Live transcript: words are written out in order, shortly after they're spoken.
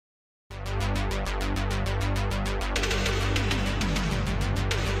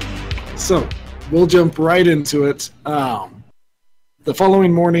So we'll jump right into it. The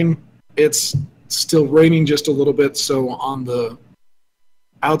following morning, it's still raining just a little bit, so on the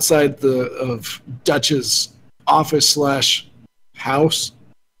outside of Dutch's office slash house,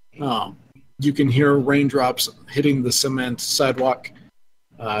 you can hear raindrops hitting the cement sidewalk.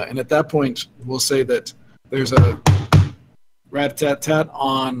 And at that point, we'll say that there's a rat-tat-tat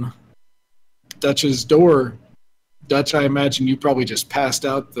on Dutch's door. Dutch, I imagine you probably just passed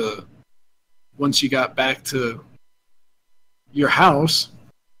out once you got back to your house.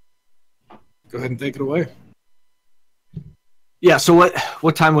 Go ahead and take it away. Yeah, so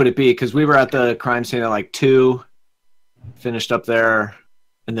what time would it be? Because we were at the crime scene at like 2, finished up there,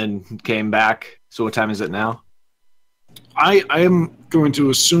 and then came back. So what time is it now? I am going to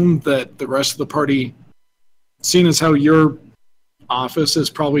assume that the rest of the party, seeing as how your office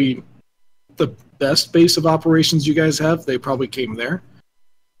is probably the best base of operations you guys have, they probably came there.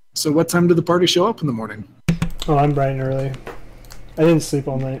 So what time did the party show up in the morning? Oh, I'm bright and early. I didn't sleep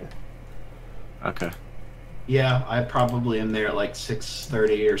all night. Okay. Yeah, I probably am there at like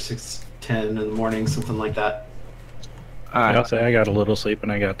 6:30 or 6:10 in the morning, something like that. I'll say I got a little sleep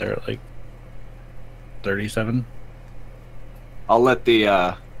and I got there at like 37. I'll let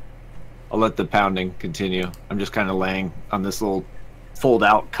the pounding continue. I'm just kind of laying on this little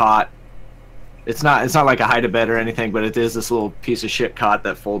fold-out cot. It's not like a hide-a-bed or anything, but it is this little piece of shit cot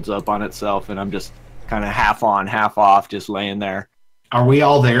that folds up on itself, and I'm just kind of half on, half off, just laying there. Are we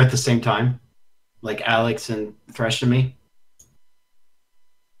all there at the same time? Like Alex and Thresh and me?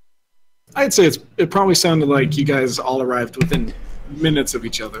 I'd say it probably sounded like you guys all arrived within minutes of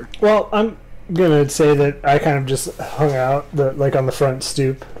each other. Well, I'm gonna say that I kind of just hung out on the front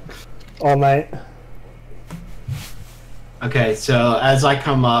stoop all night. Okay, so as I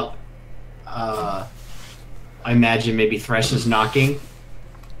come up, I imagine maybe Thresh is knocking,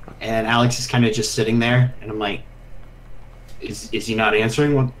 and Alex is kind of just sitting there, and I'm like, is he not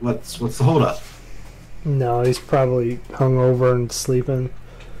answering? What's the holdup? No, he's probably hungover and sleeping.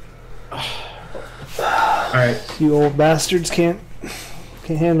 Alright. You old bastards can't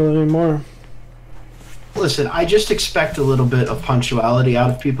handle it anymore. Listen, I just expect a little bit of punctuality out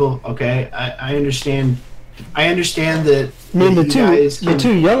of people, okay? I understand that. I mean, the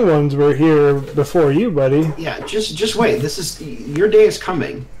two young ones were here before you, buddy. Yeah, just wait. Your day is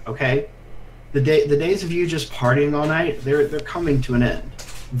coming, okay? The days of you just partying all night, they're coming to an end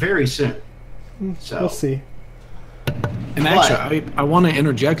very soon. So we'll see. And actually, I want to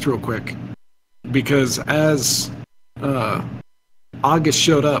interject real quick, because as August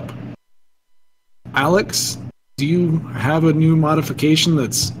showed up, Alex, do you have a new modification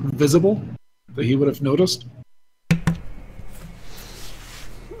that's visible that he would have noticed?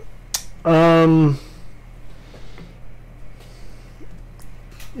 No,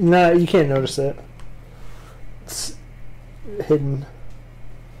 you can't notice it. It's hidden.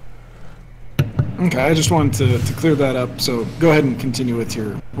 Okay, I just wanted to clear that up, so go ahead and continue with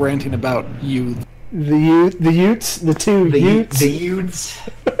your ranting about you. The Utes? The two Utes? The Utes.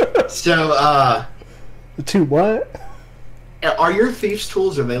 So, The two what? Are your thieves'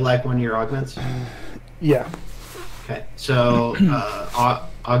 tools, are they like one of your augments? Yeah. Okay, so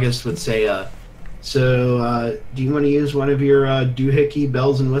August would say, do you want to use one of your doohickey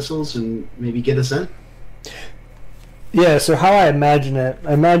bells and whistles and maybe get us in? Yeah, so how I imagine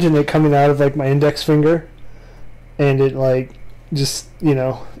it coming out of like my index finger, and it like just,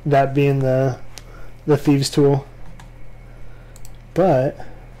 that being the thieves' tool. But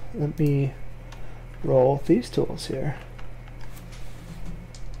let me roll thieves' tools here.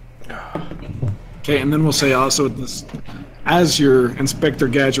 Okay, and then we'll say also this, as you're Inspector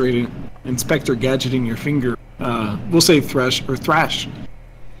Gadgeting your finger, we'll say Thrash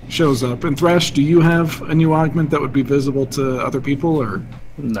shows up. And Thrash, do you have a new augment that would be visible to other people, or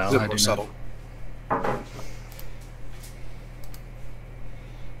No, is it I more do subtle?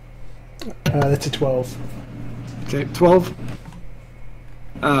 That's a 12. Okay, 12.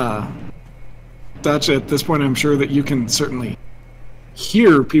 Dutch, at this point, I'm sure that you can certainly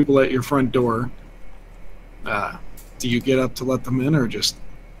hear people at your front door. Do you get up to let them in, or just...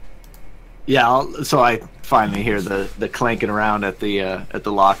 Yeah, so I finally hear the clanking around at the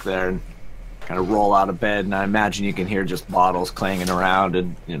lock there, and kind of roll out of bed, and I imagine you can hear just bottles clanging around,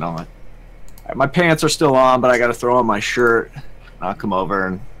 and my pants are still on, but I got to throw on my shirt. I'll come over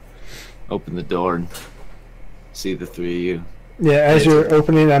and open the door and see the three of you. Yeah, as you're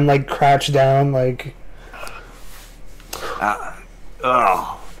opening, I'm like crouched down, like.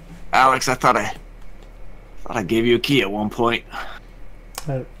 Alex, I thought I gave you a key at one point.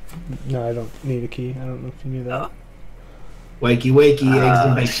 No, I don't need a key. I don't know if you knew that. Wakey, wakey, eggs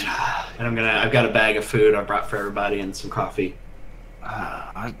and bacon. And I've got a bag of food I brought for everybody and some coffee.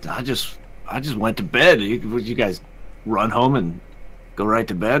 I just went to bed. You guys run home and go right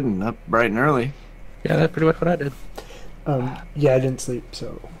to bed and up bright and early. Yeah, that's pretty much what I did. Yeah, I didn't sleep,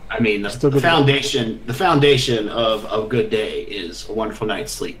 so. I mean, the foundation of a good day is a wonderful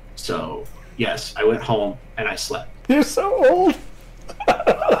night's sleep. So, yes, I went home and I slept. You're so old.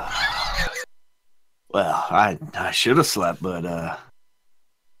 Well, I should have slept, but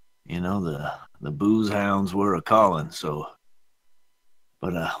the booze hounds were a calling. So,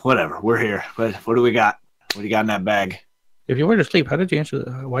 but whatever, we're here. What do we got? What do you got in that bag? If you were to sleep, why didn't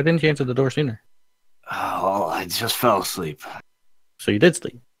you answer the door sooner? Oh, I just fell asleep. So you did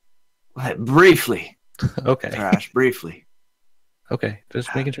sleep. Briefly. Okay. Trash, briefly. Okay,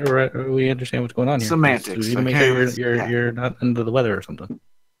 just making sure we understand what's going on here. Semantics. You make sure you're not under the weather or something.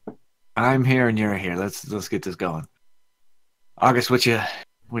 I'm here and you're here. Let's get this going. August, what do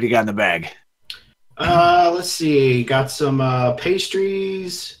you got in the bag? Let's see. Got some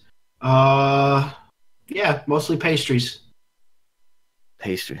pastries. Yeah, mostly pastries.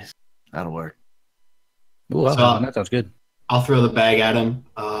 Pastries. That'll work. Ooh, that sounds good. I'll throw the bag at him.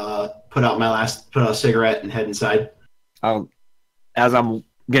 Put out a cigarette and head inside. As I'm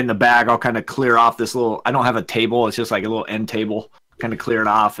getting the bag, I'll kind of clear off this little. I don't have a table. It's just like a little end table. Kind of clear it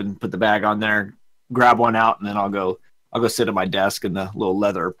off and put the bag on there. Grab one out, and then I'll go sit at my desk in the little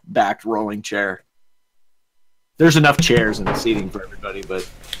leather backed rolling chair. There's enough chairs and seating for everybody, but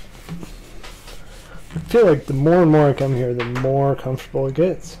I feel like the more and more I come here, the more comfortable it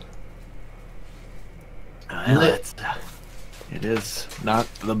gets. It is not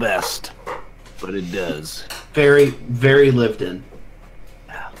the best, but it does. Very, very lived in.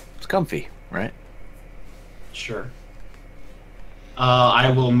 It's comfy, right? Sure. I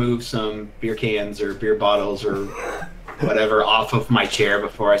will move some beer cans or beer bottles or whatever off of my chair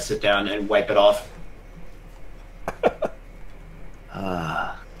before I sit down and wipe it off.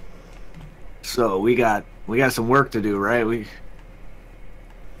 So we got some work to do, right?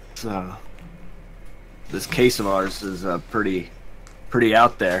 This case of ours is pretty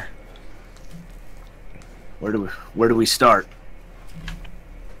out there. Where do we start?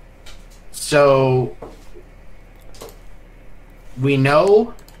 So we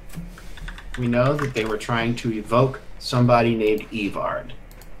know that they were trying to evoke somebody named Evard.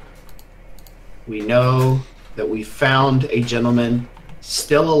 We know that we found a gentleman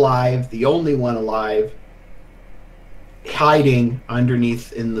still alive, the only one alive, hiding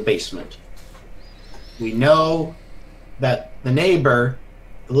underneath in the basement. We know that the neighbor,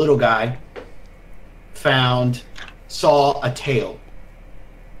 the little guy, saw a tail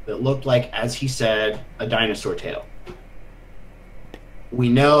that looked like, as he said, a dinosaur tail. We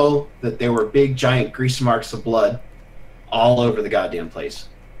know that there were big, giant grease marks of blood all over the goddamn place.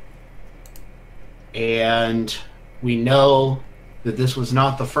 And we know that this was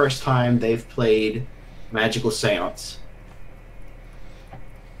not the first time they've played magical seance.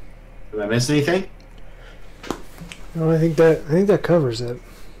 Did I miss anything? No, I think that covers it.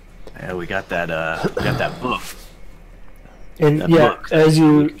 Yeah, we got that book. And that book. as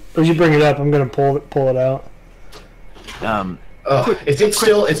you bring it up, I'm gonna pull it out. Is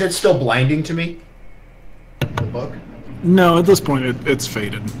it still blinding to me? The book? No, at this point it's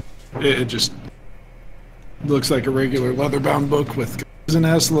faded. It just looks like a regular leather-bound book with and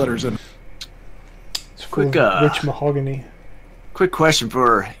has letters in it. It's full Quick, of rich mahogany. Quick question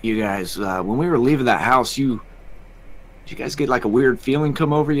for you guys. When we were leaving that house, did you guys get like a weird feeling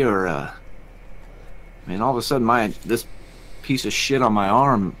come over you, or I mean, all of a sudden this piece of shit on my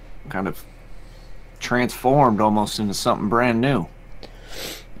arm kind of transformed almost into something brand new.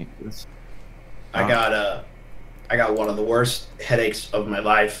 I got one of the worst headaches of my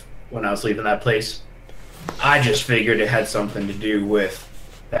life when I was leaving that place. I just figured it had something to do with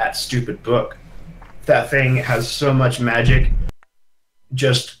that stupid book. That thing has so much magic,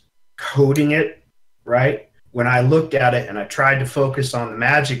 just coding it, right? When I looked at it and I tried to focus on the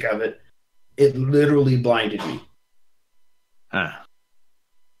magic of it, it literally blinded me.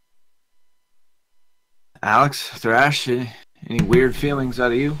 Alex, Thrash, any weird feelings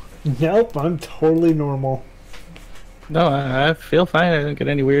out of you? Nope, I'm totally normal. No, I feel fine. I didn't get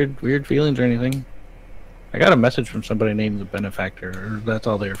any weird feelings or anything. I got a message from somebody named the Benefactor, or that's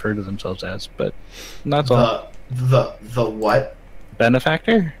all they refer to themselves as, but that's all. The what?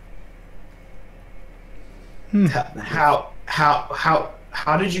 Benefactor? How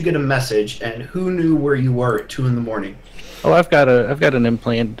did you get a message, and who knew where you were at 2 a.m? Oh, I've got an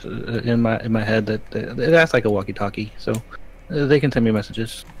implant in my head that it acts like a walkie-talkie, so they can send me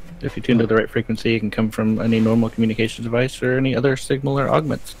messages. If you tune to the right frequency, it can come from any normal communications device or any other signal or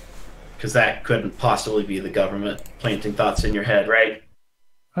augments. Because that couldn't possibly be the government planting thoughts in your head, right?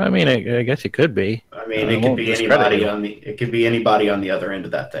 I mean, I guess it could be. I mean, I it could won't be discredit anybody you. on the. It could be anybody on the other end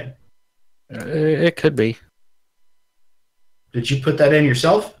of that thing. It could be. Did you put that in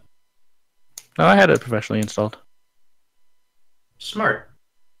yourself? No, I had it professionally installed. Smart.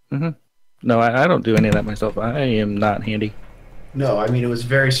 No, I don't do any of that myself. I am not handy. No, I mean, it was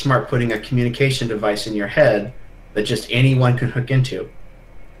very smart putting a communication device in your head that just anyone can hook into.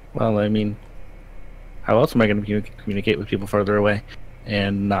 Well, I mean, how else am I going to communicate with people farther away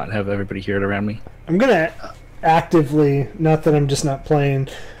and not have everybody hear it around me? I'm gonna actively, not that I'm just not playing,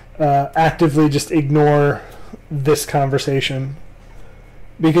 actively just ignore this conversation,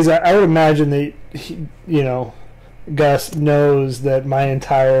 because I would imagine that Gus knows that my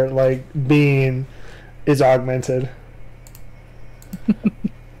entire being is augmented.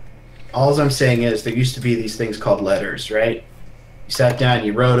 All I'm saying is there used to be these things called letters, right? You sat down,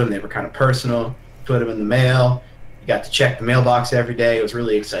 you wrote them. They were kind of personal. Put them in the mail. You got to check the mailbox every day. It was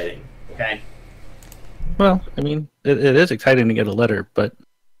really exciting. Okay. Well, I mean, it is exciting to get a letter, but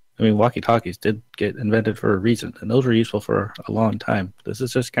I mean, walkie-talkies did get invented for a reason, and those were useful for a long time. This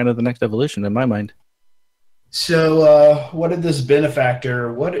is just kind of the next evolution in my mind. So, what did this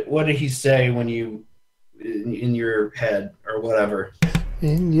benefactor? What did he say when you in your head or whatever?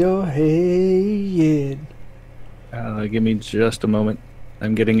 In your head. Give me just a moment.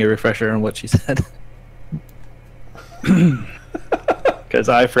 I'm getting a refresher on what she said. Because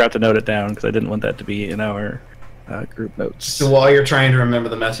I forgot to note it down because I didn't want that to be in our group notes. So while you're trying to remember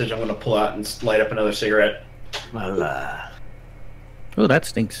the message, I'm going to pull out and light up another cigarette. Well, Oh, that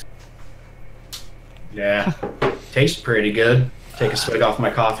stinks. Yeah, tastes pretty good. Take a swig off my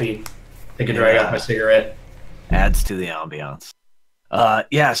coffee. Take a drag off my cigarette. adds to the ambiance.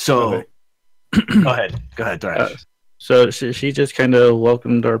 Yeah, so go ahead, Thrash. So she just kind of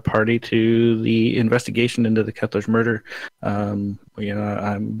welcomed our party to the investigation into the Kepler's murder. I'm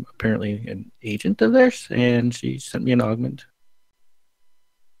apparently an agent of theirs, and she sent me an augment.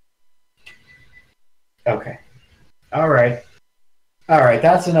 Okay. All right.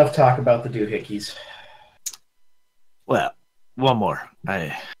 That's enough talk about the doohickeys. Well, one more.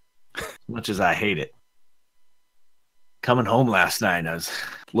 As much as I hate it, coming home last night, I was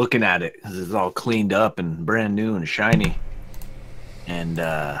looking at it because it's all cleaned up and brand new and shiny, and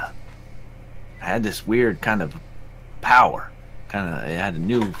I had this weird kind of power. It had a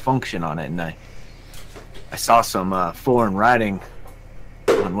new function on it, and I saw some foreign writing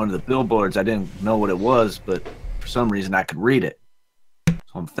on one of the billboards. I didn't know what it was, but for some reason I could read it. So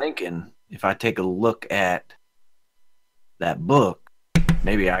I'm thinking if I take a look at that book,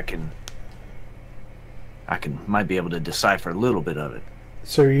 maybe I might be able to decipher a little bit of it.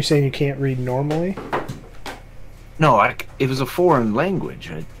 So are you saying you can't read normally? No, it was a foreign language.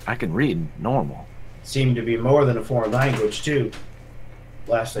 I can read normal. Seemed to be more than a foreign language, too.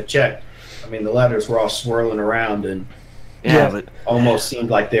 Last I checked. I mean, the letters were all swirling around and But almost seemed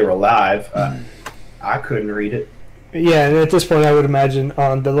like they were alive. I couldn't read it. Yeah, and at this point I would imagine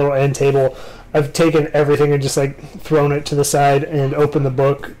on the little end table, I've taken everything and just thrown it to the side and opened the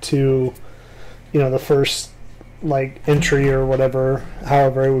book to, the first entry or whatever,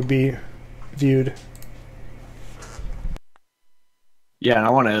 however it would be viewed. yeah, and I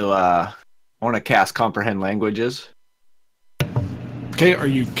want to cast comprehend languages. Okay, are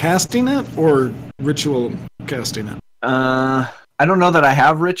you casting it or ritual casting it? I don't know that I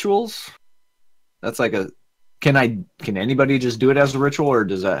have rituals. That's can anybody just do it as a ritual, or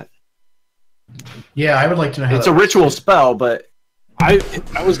does that? Yeah, I would like to know how It's a ritual spell, but I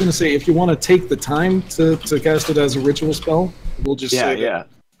was going to say, if you want to take the time to cast it as a ritual spell, we'll just say that,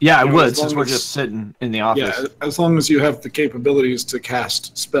 I as would, since long we're as- just sitting in the office. Yeah, as long as you have the capabilities to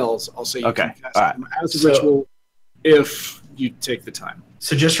cast spells, I'll say you Okay, can cast all right. them as a So- ritual if you take the time.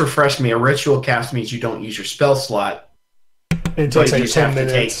 So just refresh me. A ritual cast means you don't use your spell slot. It But takes you just 10 have to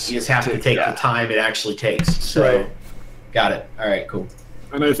minutes. you just have to take the time it actually takes. So, Right. Got it. All right, cool.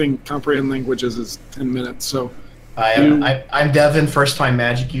 And I think comprehend languages is 10 minutes. So I'm Devin, first-time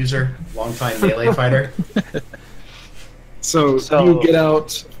magic user, long-time melee fighter. So you get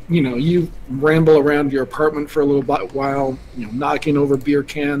out, you ramble around your apartment for a little while, knocking over beer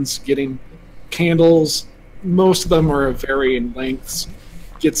cans, getting candles. Most of them are of varying lengths.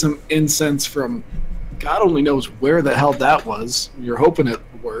 Get some incense from God only knows where the hell that was. You're hoping it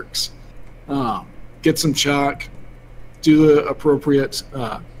works. Get some chalk, do the appropriate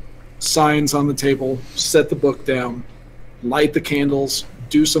signs on the table, set the book down, light the candles,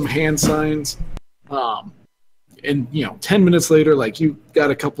 do some hand signs. And 10 minutes later, you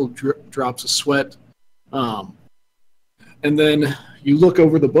got a couple drops of sweat, and then you look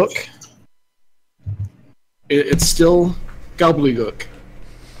over the book it's still gobbledygook.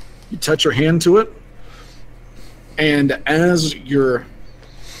 You touch your hand to it, and as you're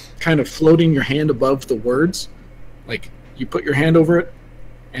kind of floating your hand above the words, like you put your hand over it,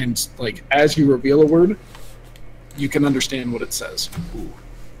 and like as you reveal a word, you can understand what it says. Ooh.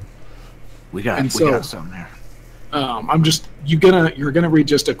 We got something there. You're gonna read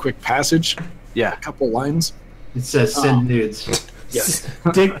just a quick passage, Yeah. a couple lines. It says send nudes. Yes.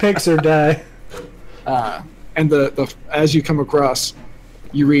 Dick pics or die. And the as you come across,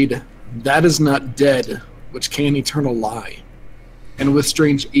 you read, "That is not dead, which can eternal lie, and with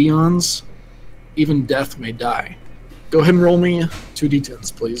strange eons, even death may die." Go ahead and roll me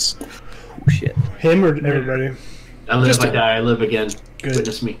 2d10s, please. Oh, shit. Him or everybody? I live, Just I die, I live again. Good.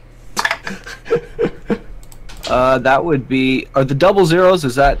 Witness me. That would be. Are the double zeros?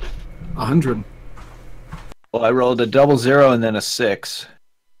 Is that? 100. Well, I rolled a double zero and then a 6.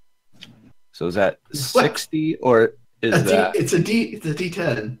 So is that 60 or is that It's a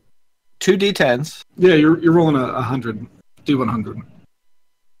D10. 2 d10s? Yeah, you're rolling a 100. D100.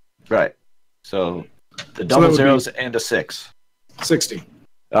 Right. So the that double would zeros and a 6. 60.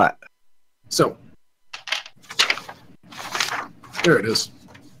 All right. So there it is.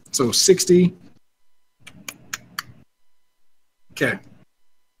 So 60. Okay.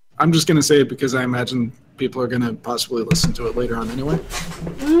 I'm just gonna say it because I imagine people are gonna possibly listen to it later on anyway.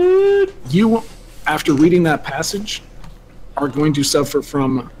 You, after reading that passage, are going to suffer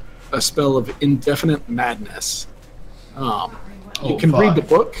from a spell of indefinite madness. You can read the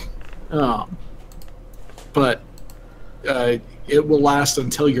book, but it will last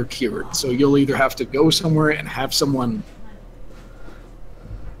until you're cured. So you'll either have to go somewhere and have someone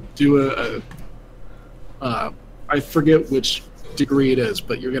do I forget which degree it is,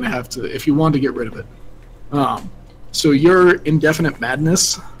 but you're going to have to, if you want to get rid of it. So your indefinite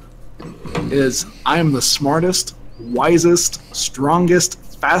madness is, I am the smartest, wisest, strongest,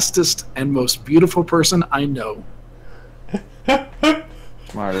 fastest, and most beautiful person I know.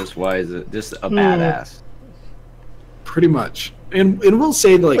 Smartest, wisest, just a badass. Pretty much. And we'll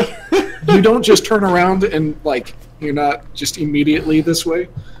say, like, you don't just turn around and, like, you're not just immediately this way.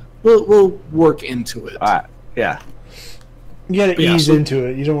 We'll work into it. All right. Yeah. You gotta Yeah, ease so- into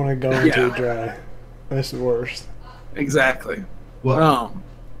it. You don't want to go into Yeah. it dry. That's the worst. Exactly. Well,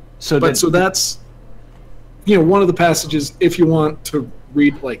 So So that's, one of the passages. If you want to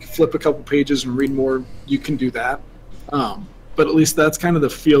read, like, flip a couple pages and read more, you can do that. But at least that's kind of the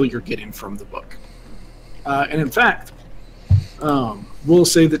feel you're getting from the book. And in fact, we'll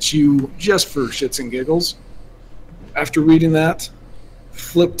say that you, just for shits and giggles, after reading that,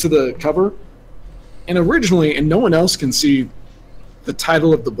 flip to the cover, and originally, and no one else can see the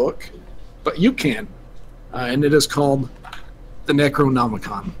title of the book, but you can, and it is called The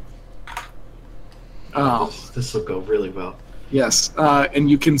Necronomicon. this will go really well. Yes, and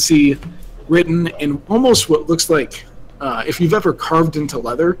you can see written in almost what looks like, if you've ever carved into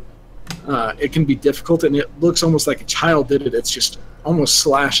leather, it can be difficult, and it looks almost like a child did it. It's just almost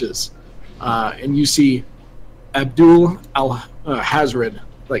slashes, and you see Abdul al-Hazred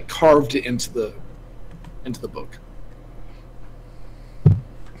like carved into the book.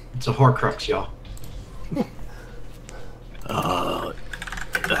 It's a Horcrux, y'all.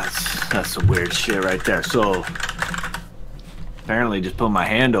 that's some weird shit right there. So apparently, just put my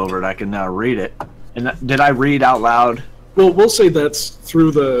hand over it, I can now read it. And did I read out loud? Well, we'll say that's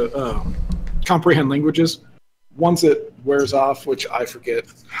through the comprehend languages. Once it wears off, which I forget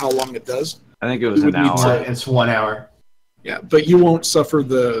how long it does. I think it was You would an need hour. to- It's 1 hour. Yeah, but you won't suffer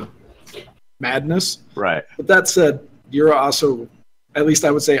the madness. Right. But that said, you're also, at least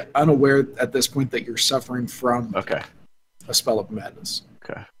I would say, unaware at this point that you're suffering from Okay. a spell of madness.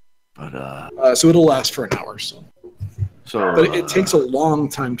 Okay. But So it'll last for an hour. So, so but it takes a long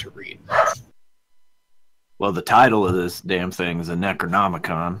time to read. well, the title of this damn thing is a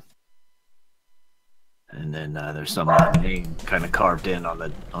Necronomicon, and then there's some name kind of carved in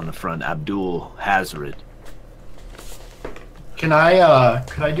on the front, Abdul Hazred. Can I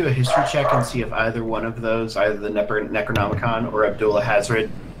do a history check and see if either one of those, either the Necronomicon or Abdullah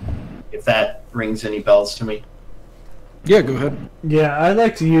Hazred, if that rings any bells to me? Yeah, go ahead. Yeah, I'd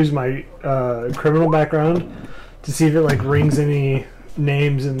like to use my criminal background to see if it like rings any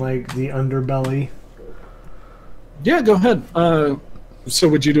names in like the underbelly. Yeah, go ahead. So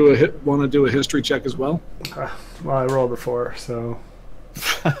would you want to do a history check as well? Well, I rolled a 4, so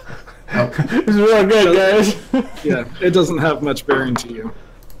it's real good, guys. Yeah, it doesn't have much bearing to you.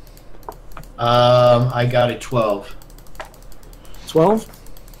 I got a 12. 12?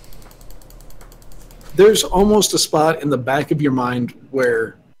 There's almost a spot in the back of your mind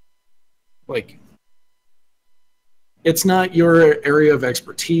where, like, it's not your area of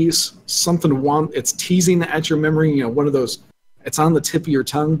expertise. It's teasing at your memory. You know, one of those. It's on the tip of your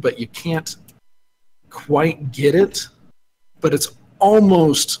tongue, but you can't quite get it. But it's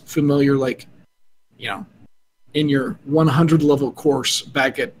almost familiar, like, you know, in your 100 level course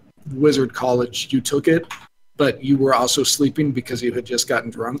back at Wizard College, you took it, but you were also sleeping because you had just gotten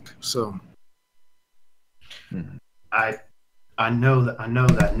drunk. So I know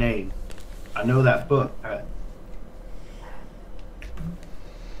that name. I know that book.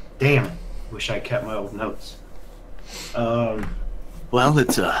 Damn it. Wish I kept my old notes. Well,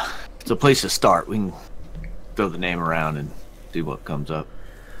 it's a place to start. We can throw the name around and see what comes up.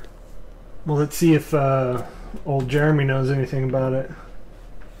 Well, let's see if old Jeremy knows anything about it.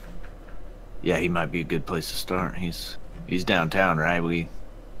 Yeah, he might be a good place to start. He's downtown, right? We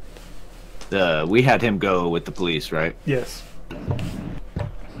had him go with the police, right? Yes.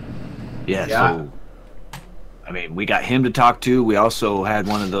 Yeah. Yeah. So, I mean, we got him to talk to. We also had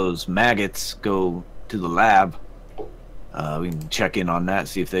one of those maggots go to the lab. We can check in on that,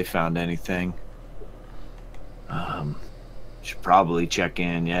 see if they found anything. Should probably check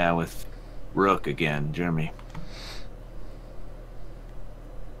in, with Rook again, Jeremy.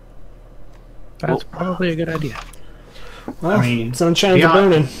 That's probably a good idea. Well, I mean, sunshine's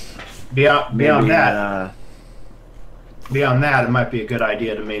burning. Beyond Maybe, that, it might be a good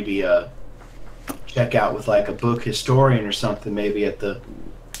idea to maybe check out with like a book historian or something, maybe at the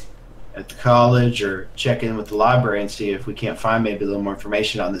college, or check in with the library and see if we can't find maybe a little more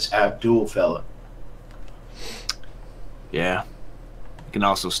information on this Abdul fella. Yeah. You can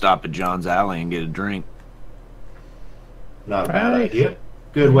also stop at John's Alley and get a drink. Not a bad Right. idea.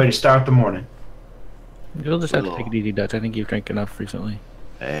 Good way to start the morning. You'll just have to take it easy, Dutch. I think you've drank enough recently.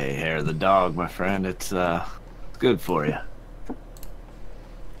 Hey, hair of the dog, my friend. It's good for you.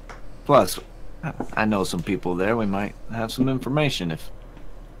 Plus, I know some people there. We might have some information. If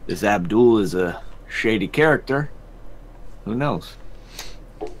this Abdul is a shady character, who knows?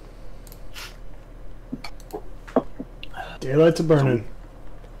 Daylight's a burning.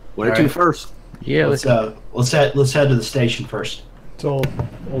 Where All to right. first? Yeah, Let's head to the station first. It's old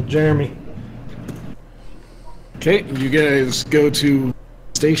Jeremy. okay, you guys go to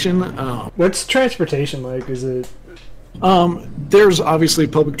station. What's transportation like? Is it There's obviously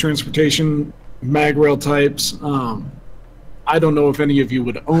public transportation, mag rail types. I don't know if any of you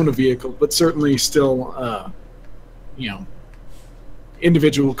would own a vehicle, but certainly still,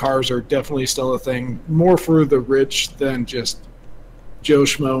 individual cars are definitely still a thing. More for the rich than just Joe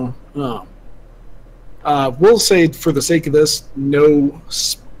Schmo. We'll say, for the sake of this, no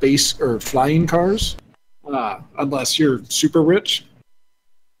space or flying cars, unless you're super rich.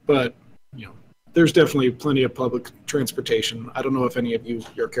 But there's definitely plenty of public transportation. I don't know if any of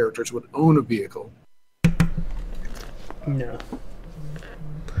your characters would own a vehicle. no?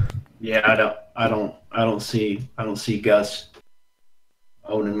 Yeah, I don't see Gus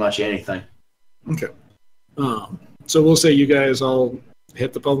owning much anything. Okay. So we'll say you guys all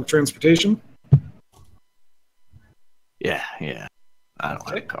hit the public transportation. Yeah. I don't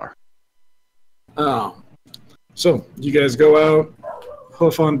have a car. So you guys go out,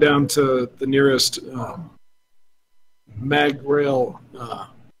 hoof on down to the nearest mag rail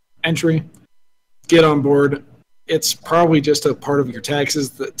entry, get on board. It's probably just a part of your taxes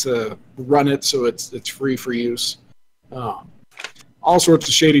to run it, so it's free for use. All sorts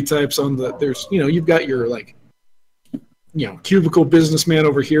of shady types on there's you've got your cubicle businessman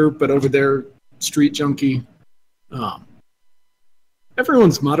over here, but over there street junkie.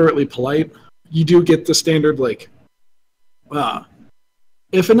 Everyone's moderately polite. You do get the standard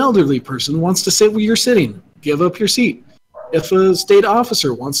if an elderly person wants to sit where you're sitting, give up your seat. If a state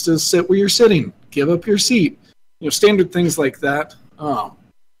officer wants to sit where you're sitting, give up your seat. Standard things like that.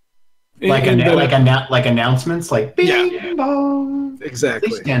 Like announcements, like bing Yeah. bong. Exactly.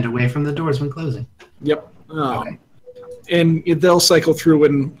 Please stand away from the doors when closing. Yep. Okay. And they'll cycle through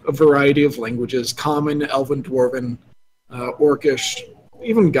in a variety of languages: Common, Elven, Dwarven, Orcish,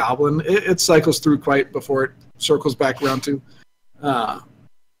 even Goblin. It cycles through quite before it circles back around to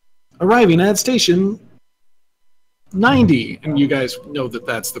arriving at station 90, and you guys know that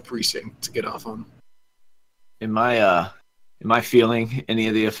that's the precinct to get off on. Am I feeling any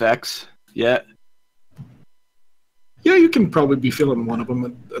of the effects yet? Yeah, you can probably be feeling one of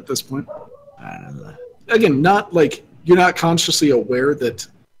them at this point. I don't know. Again, not like you're not consciously aware that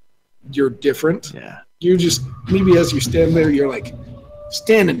you're different. Yeah. You just, maybe as you stand there, you're like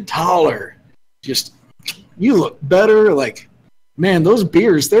standing taller. Just, you look better. Like, man, those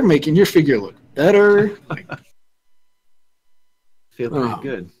beers, they're making your figure look better. Like, Feel pretty Oh.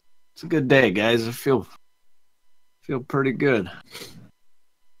 good. It's a good day, guys. I feel Feel pretty good.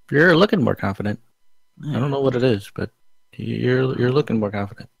 You're looking more confident. I don't know what it is, but you're looking more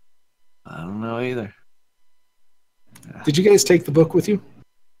confident. I don't know either. Did you guys take the book with you?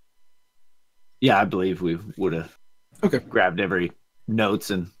 Yeah, I believe we would have grabbed every notes,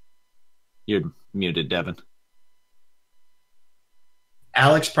 and you're muted, Devin.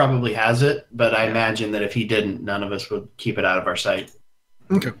 Alex probably has it, but I imagine that if he didn't, none of us would keep it out of our sight.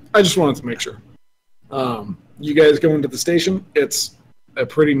 Okay. I just wanted to make sure. You guys go into the station. It's a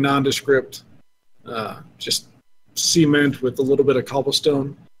pretty nondescript, just cement with a little bit of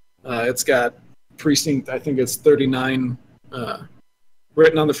cobblestone. It's got precinct, I think it's 39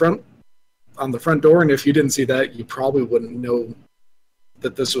 written on the front door, and if you didn't see that, you probably wouldn't know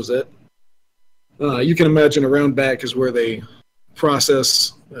that this was it. You can imagine around back is where they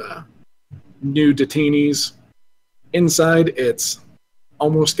process new detainees. Inside, it's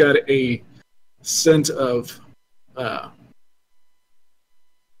almost got a scent of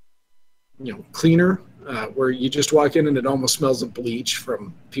cleaner, where you just walk in and it almost smells of bleach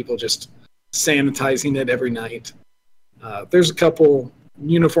from people just sanitizing it every night. There's a couple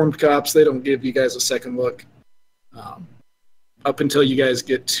uniformed cops. They don't give you guys a second look up until you guys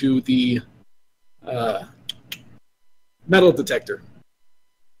get to the metal detector.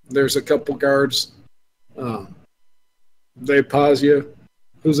 There's a couple guards. They pause you.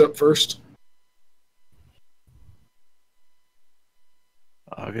 Who's up first?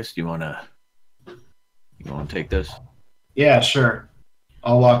 August, you wanna take this? Yeah, sure.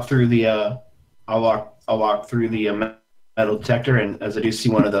 I'll walk through the metal detector, and as I do see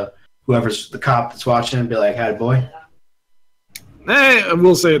one of whoever's the cop that's watching, be like, "Howdy, boy." Hey, I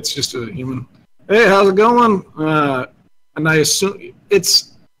will say it's just a human. Hey, how's it going? And I assume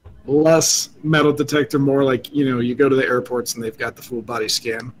it's less metal detector, more like, you go to the airports and they've got the full body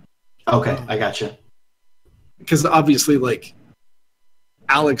scan. Okay, I gotcha. Because obviously, like,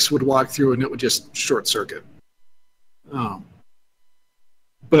 Alex would walk through and it would just short circuit.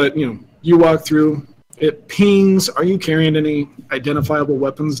 But, you walk through, it pings. Are you carrying any identifiable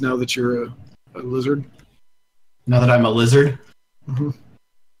weapons now that you're a lizard? Now that I'm a lizard? Mm-hmm.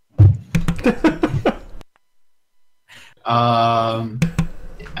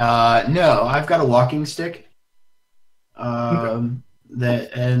 No, I've got a walking stick. Okay.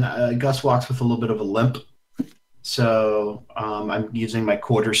 Gus walks with a little bit of a limp. So I'm using my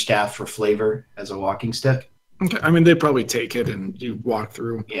quarterstaff for flavor as a walking stick. Okay, I mean, they probably take it and you walk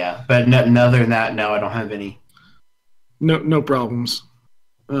through. Yeah, but other than that, no, I don't have any. No problems.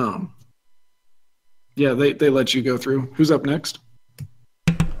 Yeah, they let you go through. Who's up next?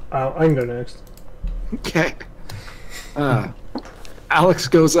 I can go next. Okay. Alex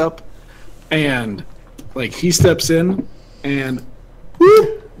goes up and, like, he steps in and,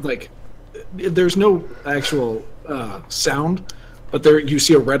 like, there's no actual sound, but there you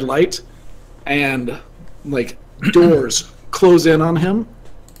see a red light and, like, doors close in on him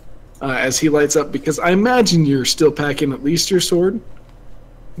as he lights up, because I imagine you're still packing at least your sword.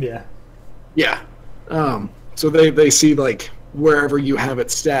 Yeah. Yeah. So they see, like, wherever you have it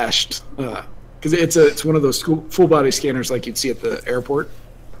stashed, because it's one of those full body scanners like you'd see at the airport.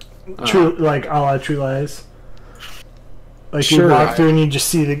 True, like a la True Lies. Like Sure, you walk through and you just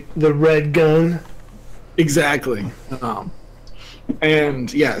see the red gun. Exactly.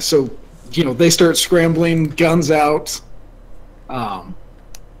 And yeah, so they start scrambling, guns out,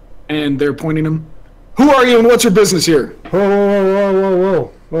 and they're pointing them. Who are you and what's your business here?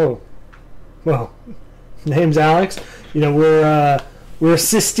 Whoa. Name's Alex. We're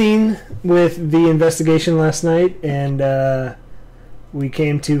assisting with the investigation last night, and we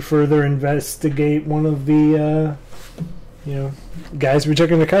came to further investigate one of the guys we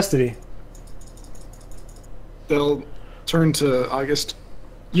took into custody. They'll turn to August.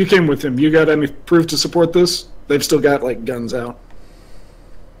 You came with him. You got any proof to support this? They've still got, like, guns out.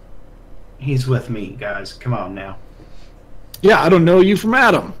 He's with me, guys. Come on now. Yeah, I don't know you from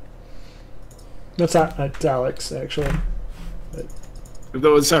Adam. That's Alex, actually.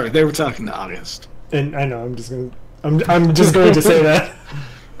 Sorry, they were talking to August. And I know, I'm just going to say that.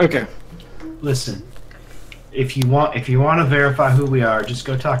 Okay. Listen, if you want to verify who we are, just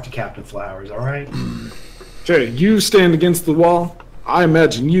go talk to Captain Flowers. All right? Okay, you stand against the wall. I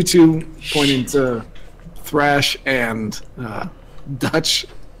imagine you two, pointing to Thrash and Dutch.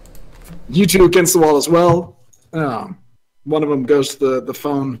 You two against the wall as well. One of them goes to the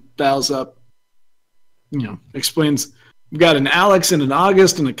phone, dials up, explains, we've got an Alex and an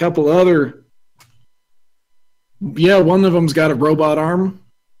August and a couple other. Yeah, one of them's got a robot arm.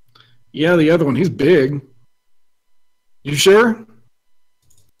 Yeah, the other one, he's big. You sure?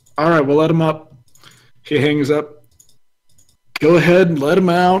 All right, we'll let him up. He hangs up. Go ahead and let him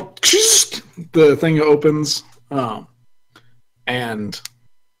out. The thing opens. And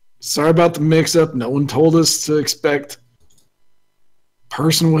sorry about the mix-up. No one told us to expect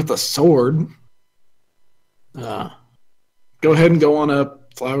person with a sword. Go ahead and go on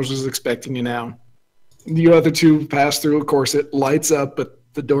up. Flowers is expecting you now. You other two pass through. Of course, it lights up, but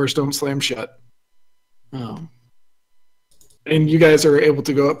the doors don't slam shut. And you guys are able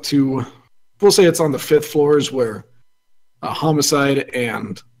to go up to, we'll say it's on the 5th floors where Homicide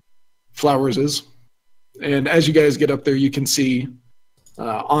and Flowers is. And as you guys get up there, you can see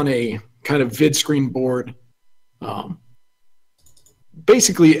on a kind of vid screen board,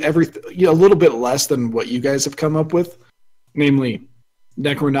 basically everything, a little bit less than what you guys have come up with, namely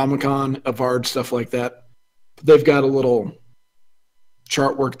Necronomicon, Avard, stuff like that. They've got a little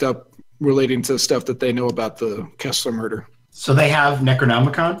chart worked up relating to stuff that they know about the Kessler murder. So they have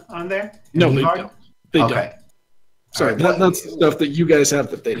Necronomicon on there? No, they don't. They don't. Okay. Sorry, that's the stuff that you guys have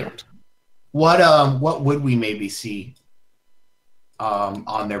that they don't. What would we maybe see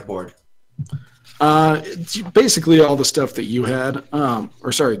on their board? It's basically all the stuff that you had.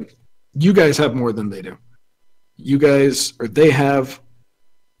 You guys have more than they do. They have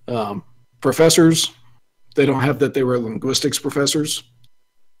professors. They don't have that they were linguistics professors.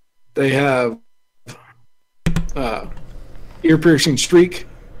 They have ear-piercing streak,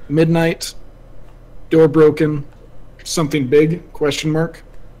 midnight, door broken, something big, ?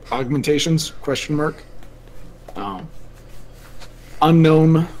 Augmentations, ?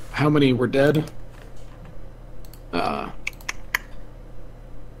 Unknown, how many were dead?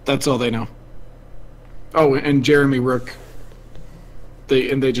 That's all they know. Oh, and Jeremy Rook.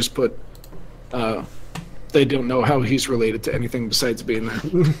 They just put, they don't know how he's related to anything besides being there.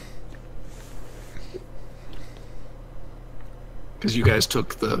 Because you guys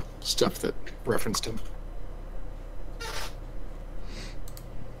took the stuff that referenced him.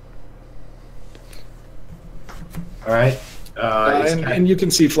 All right. And you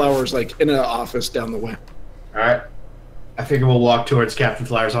can see Flowers like in an office down the way. All right. I figure we'll walk towards Captain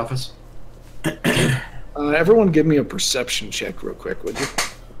Flowers' office. Everyone give me a perception check real quick, would you?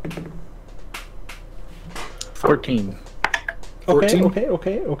 14. 14?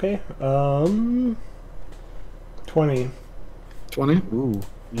 Okay. 20. 20? Ooh.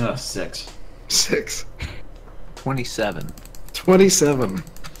 No, 6. 6. 27. 27.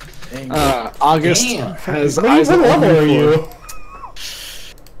 August Damn. has What eyes on level are you?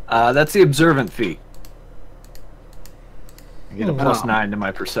 That's the observant feat. I get a Oh, plus wow. 9 to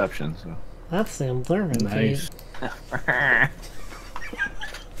my perception. So. That's the observant. Nice.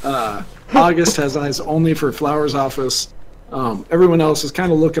 August has eyes only for Flowers' office. Everyone else is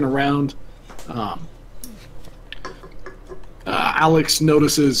kind of looking around. Alex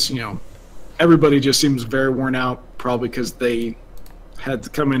notices, everybody just seems very worn out, probably because they had to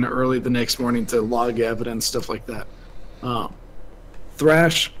come in early the next morning to log evidence, stuff like that.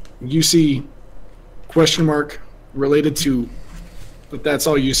 Thrash, you see ? Related to, but that's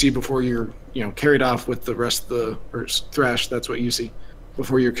all you see before you're, carried off with the rest of the, or Thrash, that's what you see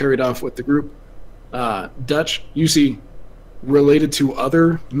before you're carried off with the group. Dutch, you see related to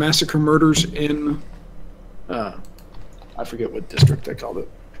other massacre murders in, I forget what district I called it,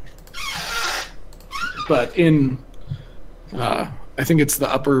 but in, I think it's the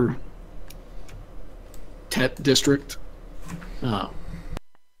upper Tet district,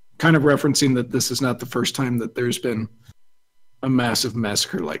 kind of referencing that this is not the first time that there's been a massive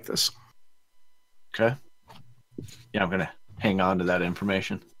massacre like this. Okay. Yeah, I'm going to hang on to that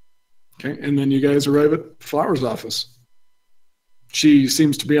information. Okay, and then you guys arrive at Flowers' office. She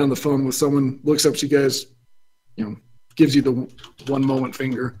seems to be on the phone with someone, looks up to you guys, gives you the 1 moment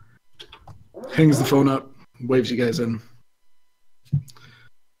finger, hangs the phone up, waves you guys in.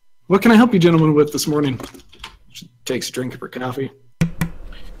 What can I help you gentlemen with this morning? She takes a drink of her coffee.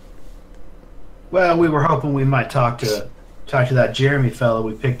 Well, we were hoping we might talk to that Jeremy fellow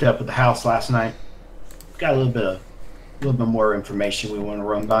we picked up at the house last night. Got a little bit more information we want to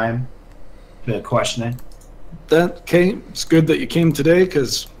run by him. Bit of questioning. Okay, it's good that you came today,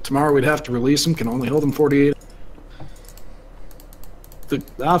 because tomorrow we'd have to release him. Can only hold him 48. The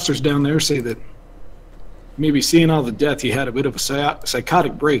officers down there say that maybe seeing all the death, he had a bit of a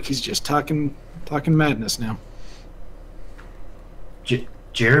psychotic break. He's just talking madness now.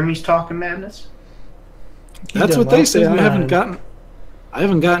 Jeremy's talking madness? That's what they say. I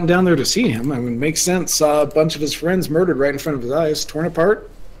haven't gotten down there to see him. I mean, makes sense. Saw a bunch of his friends murdered right in front of his eyes, torn apart.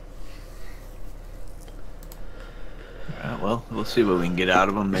 Well, we'll see what we can get out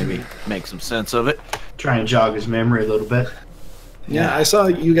of him. Maybe make some sense of it. Trying to jog his memory a little bit. Yeah, I saw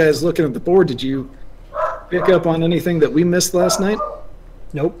you guys looking at the board. Did you pick up on anything that we missed last night?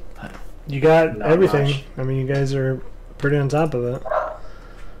 Nope. You got Not everything. much. I mean, you guys are pretty on top of it.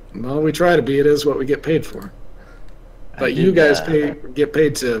 Well, we try to be. It is what we get paid for. But I you did, guys get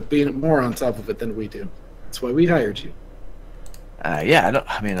paid to be more on top of it than we do. That's why we hired you. Yeah, I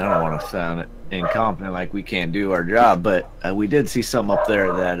don't want to sound incompetent like we can't do our job, but we did see something up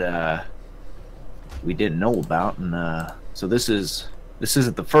there that we didn't know about, and so this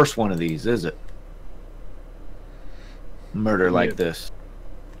isn't the first one of these, is it? Murder like this.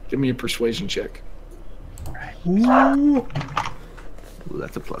 Give me a persuasion check. Ooh. Ooh,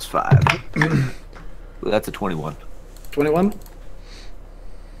 that's a +5. Ooh, that's a 21. 21?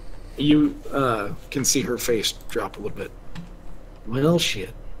 You can see her face drop a little bit. Well,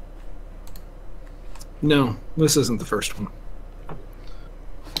 shit. No, this isn't the first one.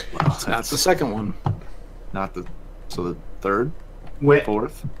 Well, It's not the second one. not the so the third, Wait,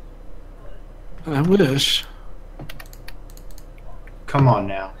 fourth. I wish. come on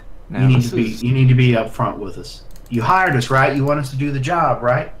now. Now You need this to be is- you need to be upfront with us. You hired us, right? You want us to do the job,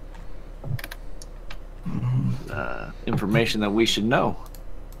 right? Information that we should know.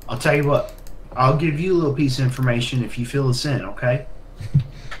 I'll tell you what. I'll give you a little piece of information if you fill us in, okay?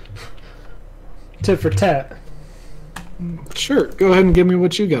 Tit for tat. Sure, go ahead and give me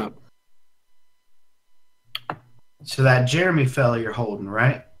what you got. So that Jeremy fella you're holding,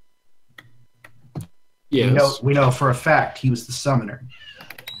 right? Yes. We know for a fact he was the summoner.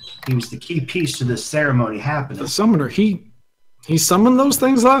 He was the key piece to this ceremony happening. The summoner, he summoned those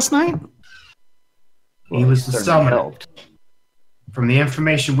things last night? He was the certainly summoner. helped. From the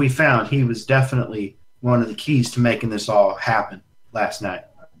information we found, he was definitely one of the keys to making this all happen last night.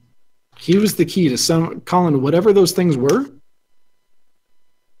 He was the key to calling whatever those things were?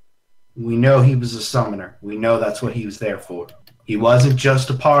 We know he was a summoner. We know that's what he was there for. He wasn't just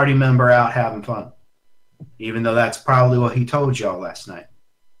a party member out having fun. Even though that's probably what he told y'all last night.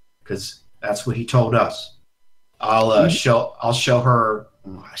 Because that's what he told us. I'll show her.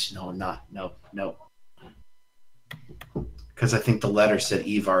 Oh, no. Because I think the letter said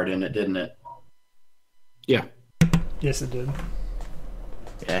Evard in it, didn't it? Yeah. Yes, it did.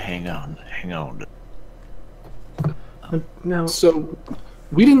 Yeah, hang on. No. So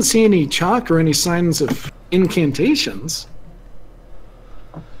we didn't see any chalk or any signs of incantations.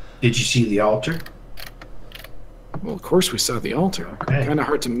 Did you see the altar? Well, of course we saw the altar. Okay. Kind of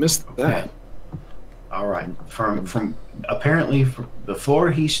hard to miss that. All right. From apparently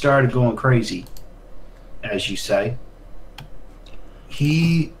before he started going crazy, as you say,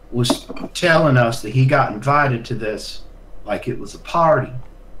 he was telling us that he got invited to this like it was a party,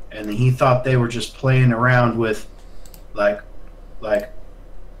 and then he thought they were just playing around with, like,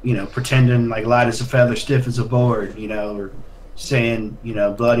 pretending like light as a feather, stiff as a board, or saying,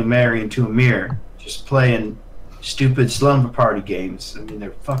 Bloody Mary into a mirror, just playing stupid slumber party games. I mean,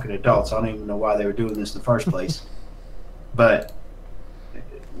 they're fucking adults. I don't even know why they were doing this in the first place. But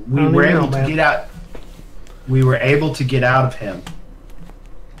we were able to get out. We were able to get out of him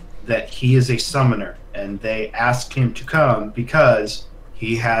that he is a summoner, and they asked him to come because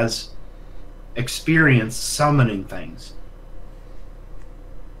he has experience summoning things.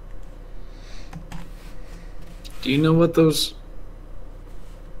 Do you know what the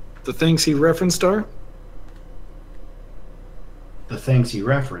things he referenced are? The things he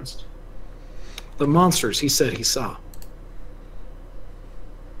referenced. The monsters he said he saw.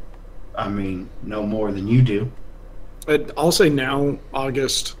 I mean, no more than you do. I'll say now,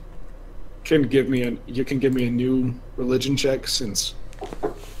 August can give me a new religion check since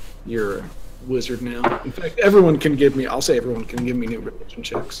you're a wizard now. In fact, everyone can give me new religion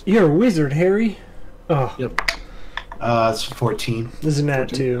checks. You're a wizard, Harry. Oh, Yep. It's 14. this is a nat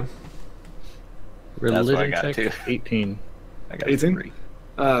 2. That's what I Religion got check, too. 18. I got 18?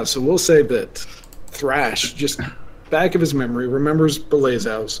 3. So we'll say that Thrash, just back of his memory, remembers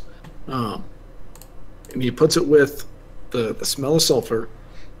Belazow's, and he puts it with the smell of sulfur,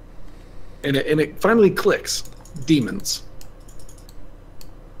 and it finally clicks. Demons.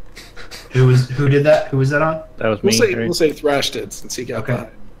 Who did that? Who was that on? That was me. right? We'll say Thrash did since he got Okay.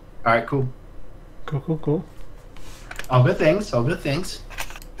 that. All right, cool. Cool. All good things. All good things.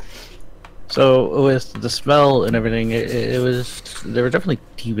 So with the smell and everything, it was there were definitely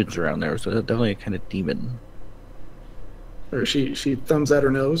demons around there. So definitely a kind of demon. Or she thumbs at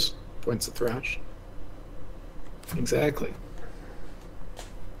her nose, points at Thrash. Exactly.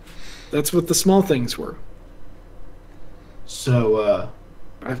 That's what the small things were. So,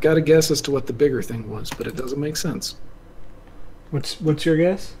 I've got a guess as to what the bigger thing was, but it doesn't make sense. What's your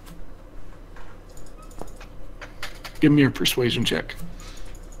guess? Give me your persuasion check.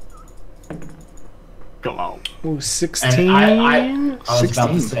 Come on. Ooh, 16. And I was about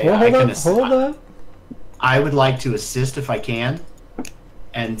to 16. say, Well, I hold up. I would like to assist if I can,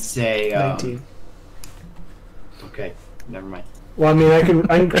 and say 19. Okay, never mind. Well, I mean, I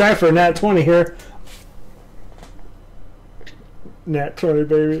can try for a nat 20 here. Nat 20,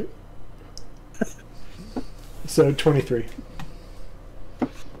 baby. So 23.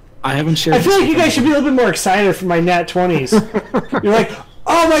 I haven't shared. I feel this like you with guys should be a little bit more excited for my nat 20s. You're like,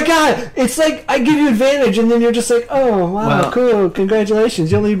 oh my god, it's like I give you advantage, and then you're just like, oh wow, Well, cool,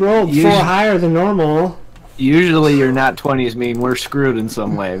 congratulations, you only rolled 4 usually- higher than normal. Usually your nat 20s mean we're screwed in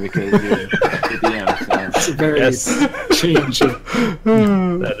some way because you're the DM. So. It's a very change.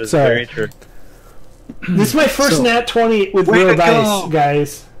 That is Sorry. very true. This is my first So- nat 20 with Way real to dice, go.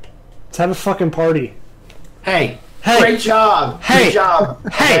 guys. Let's have a fucking party. Hey, Hey. great job. Hey. Good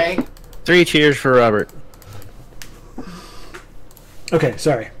job. Hey. Okay? 3 cheers for Robert. Okay,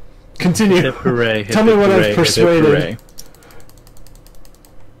 sorry. Continue. Hip hooray. Tell me what I've persuaded.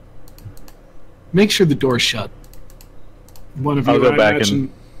 Make sure the door's shut. One of you. I'll go I back imagine-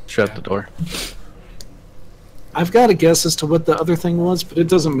 and shut the door. I've got a guess as to what the other thing was, but it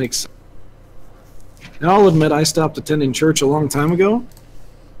doesn't make sense. Now, I'll admit I stopped attending church a long time ago,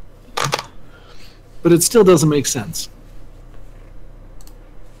 but it still doesn't make sense.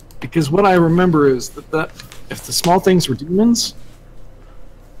 Because what I remember is that if the small things were demons,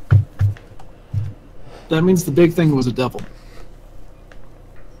 that means the big thing was a devil.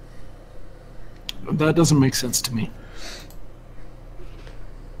 That doesn't make sense to me.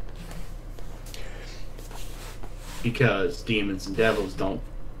 Because demons and devils don't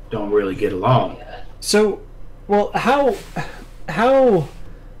really get along. So, well, how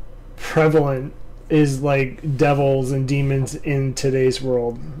prevalent is like devils and demons in today's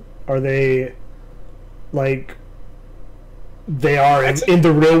world? Are they like they are in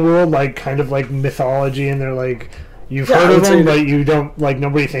the real world, like kind of like mythology, and they're like you've Yeah, I heard of would say them, that- but you don't like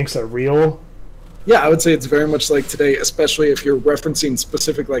nobody thinks they're real? Yeah, I would say it's very much like today, especially if you're referencing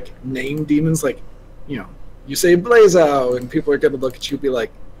specific like name demons, like, you know, you say Blazow and people are going to look at you and be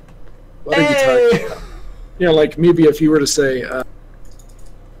like, what are you talking about? You know, like maybe if you were to say,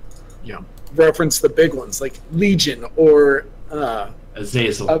 you know, reference the big ones like Legion or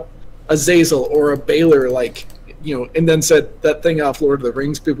Azazel. Azazel or a Baylor, like, you know, and then said that thing off Lord of the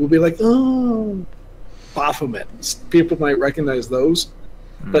Rings, people would be like, oh, Baphomet. People might recognize those,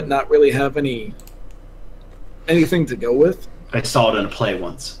 but not really have anything to go with. I saw it in a play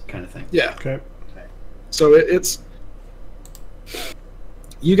once, kind of thing. Yeah. Okay. So it's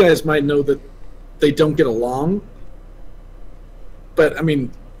you guys might know that they don't get along, but I mean,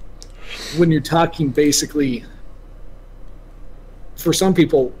 when you're talking basically, for some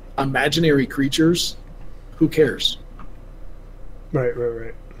people, imaginary creatures, who cares? Right.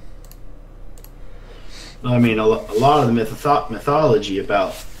 I mean, a lot of the mythology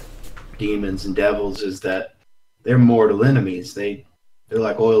about demons and devils is that they're mortal enemies. They're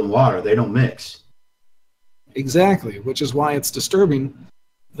like oil and water. They don't mix. Exactly, which is why it's disturbing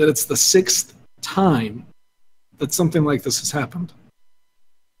that it's the 6th time that something like this has happened.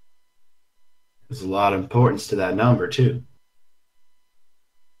 There's a lot of importance to that number, too.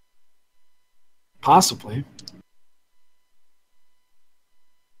 Possibly.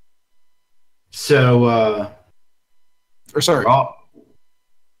 So, Or sorry,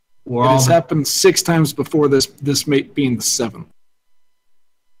 we're it all has happened 6 times before this mate being the 7th.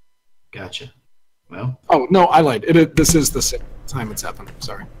 Gotcha. Well, Oh, no, I lied. This is the 6th time it's happened.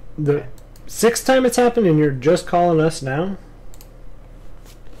 Sorry. The 6th time it's happened, and you're just calling us now?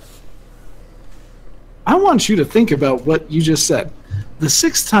 I want you to think about what you just said. The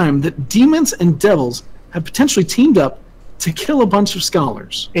 6th time that demons and devils have potentially teamed up to kill a bunch of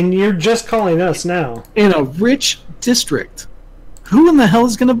scholars And you're just calling us now. in a rich district. Who in the hell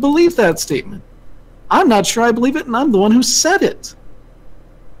is going to believe that statement? I'm not sure I believe it, and I'm the one who said it.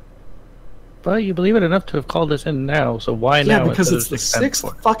 But you believe it enough to have called us in now, so why Yeah, now? because instead it's of the 6 times 6th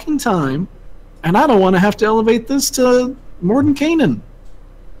before? fucking time, and I don't want to have to elevate this to Mordenkainen.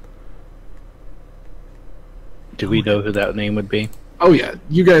 Do we know who that name would be? Oh yeah,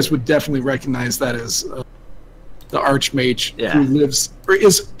 you guys would definitely recognize that as the Archmage Yeah. who lives or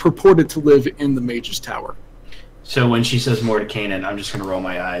is purported to live in the Mage's Tower. so when she says Mordenkainen, I'm just going to roll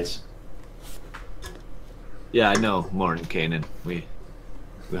my eyes. Yeah, I know Mordenkainen. We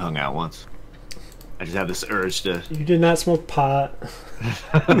hung out once. I just have this urge to. You did not smoke pot.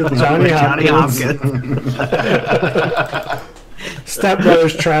 With Johnny Hopkins. Step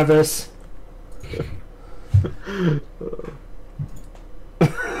Brothers Travis.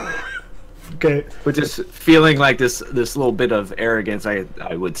 Okay. But just feeling like this little bit of arrogance, I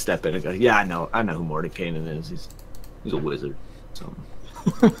would step in and go, yeah, I know who Mordenkainen is. He's a wizard. So.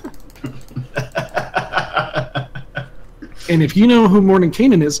 And if you know who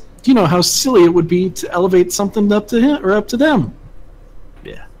Mordenkainen is, you know how silly it would be to elevate something up to him or up to them.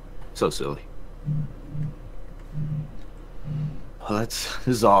 Yeah, so silly. Well, this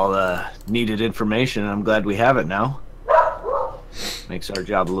is all needed information. I'm glad we have it now. Makes our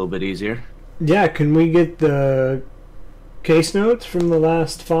job a little bit easier. Yeah, can we get the case notes from the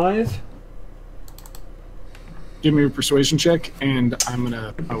last 5? Give me a persuasion check, and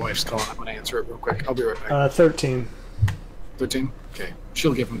my wife's calling. I'm gonna answer it real quick. I'll be right back. 13. 13? Okay.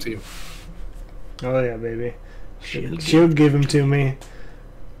 She'll give them to you. Oh yeah, baby. She'll She'll give them to me.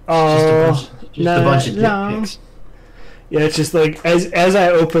 Just Oh, a bunch of dick pics. Yeah, it's just like as I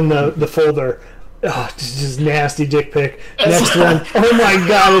open the folder, just nasty dick pic. Next one, oh my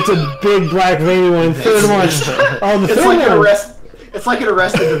god, it's a big black veiny one. Third one, oh the It's third like one. It's like an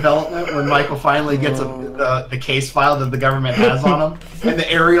Arrested Development when Michael finally gets the case file that the government has on him, and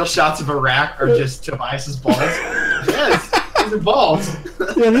the aerial shots of Iraq are just Tobias's balls. Yes, these are balls.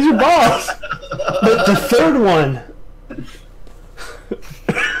 Yeah, these are balls. But the third one.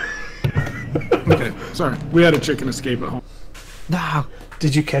 Okay, sorry. We had a chicken escape at home. No.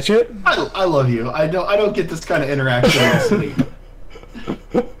 Did you catch it? I love you. I don't get this kind of interaction in sleep.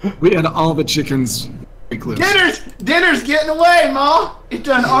 We had all the chickens break loose. Dinner's getting away, Ma. It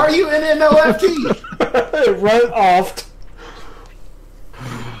done RUNNOFT. Run off.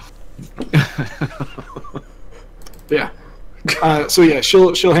 Yeah. So yeah,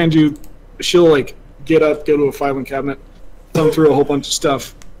 she'll hand you. She'll like get up, go to a filing cabinet, thumb through a whole bunch of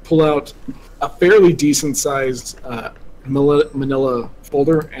stuff, pull out a fairly decent sized manila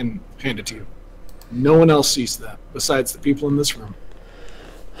folder, and hand it to you. No one else sees that besides the people in this room.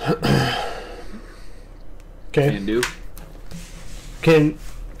 Okay. Can do.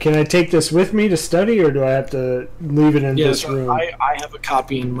 Can I take this with me to study, or do I have to leave it in this room? I have a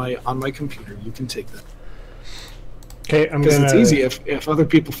copy on my computer. You can take that. Okay, I'm Because gonna. it's easy. If other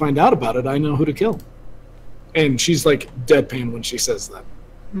people find out about it, I know who to kill. And she's like deadpan when she says that.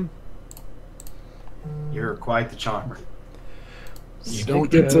 You're quite the charmer. You don't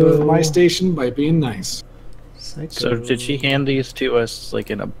get to my station by being nice. So did she hand these to us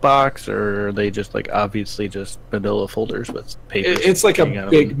like in a box, or are they just like obviously just manila folders with papers? It's like a hanging out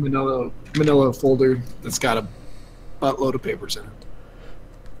of big them? manila folder that's got a buttload of papers in it.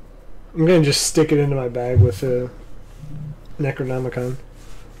 I'm gonna just stick it into my bag with a Necronomicon.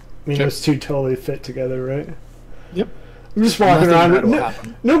 I mean, Okay. those two totally fit together, right? Yep. I'm just walking Nothing around bad with will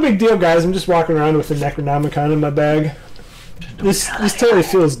happen. no big deal, guys. I'm just walking around with a Necronomicon in my bag. This totally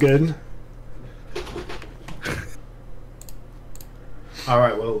feels good. All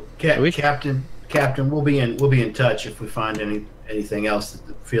right, well, We- Captain, we'll be in touch if we find anything else that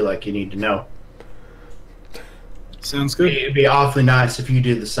you feel like you need to know. Sounds good. It'd be awfully nice if you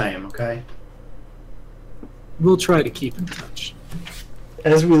do the same. Okay. We'll try to keep in touch.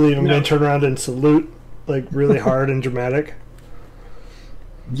 As we leave, I'm No. gonna turn around and salute, like really hard and dramatic.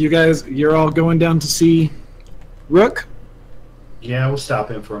 You guys, you're all going down to see Rook? Yeah, we'll stop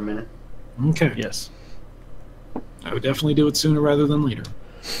in for a minute. Okay. Yes. I would definitely do it sooner rather than later.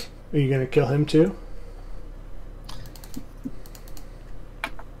 Are you gonna kill him too?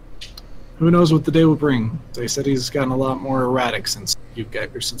 Who knows what the day will bring? They said he's gotten a lot more erratic since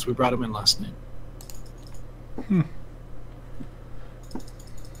since we brought him in last night.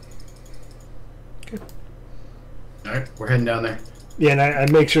 All right, we're heading down there. Yeah, and I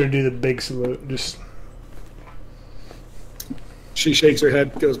make sure to do the big salute. Just She shakes her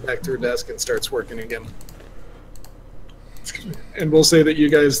head, goes back to her desk, and starts working again. And we'll say that you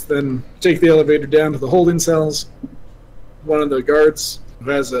guys then take the elevator down to the holding cells. One of the guards who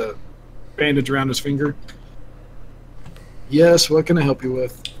has a bandage around his finger. Yes, what can I help you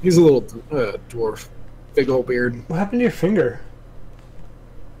with? He's a little dwarf. Big old beard. what happened to your finger?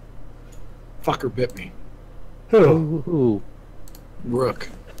 Fucker bit me. Who? Ooh. Rook.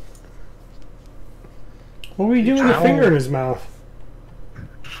 What were you doing with the finger in his mouth?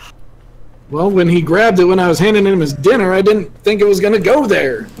 Well, when he grabbed it when I was handing him his dinner, I didn't think it was going to go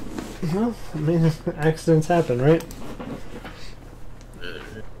there. Well, I mean, accidents happen, right?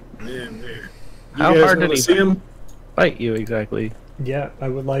 How guys hard wanna did he see him? bite you exactly? Yeah, we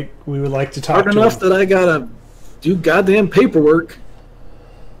would like to talk Hard to enough him. that I gotta do goddamn paperwork.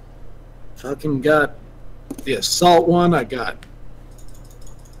 Fucking got the assault one. I got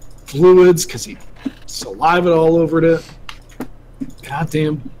fluids because he saliva all over it.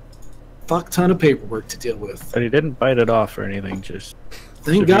 Goddamn fuck ton of paperwork to deal with. But he didn't bite it off or anything. Just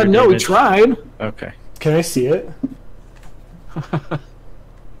Thank Severe God, no, he damage. tried. Okay. Can I see it?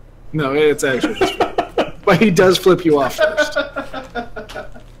 No, it's actually his fault. But he does flip you off first.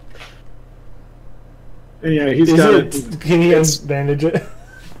 And yeah, he's Is got it? it. Can he It's- bandage it?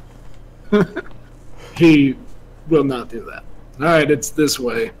 He will not do that. All right, it's this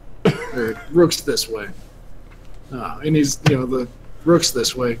way. Or Rook's this way. And he's, the Rook's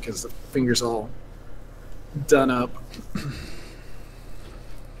this way because the finger's all done up.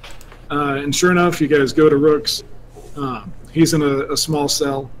 And sure enough, you guys go to Rook's. He's in a small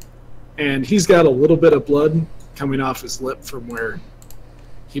cell, and he's got a little bit of blood coming off his lip from where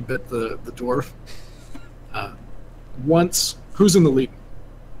he bit the dwarf. Who's in the lead?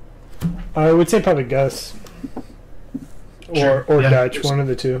 I would say probably Gus. Sure. Or Yeah. Dutch, one of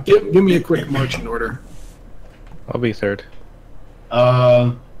the two. Give me a quick marching order. I'll be third.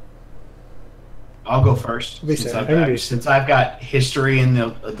 I'll go first. Be Since second. I can be- since I've got history in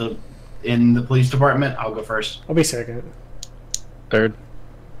the police department, I'll go first. I'll be second. Third.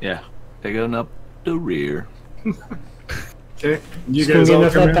 Yeah, picking up the rear. Okay, you Just guys gonna all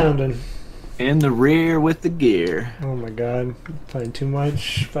get come enough that in. pounding. In the rear with the gear. Oh my god, playing too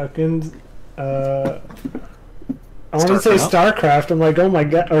much fucking. I want to say StarCraft. I'm like, oh my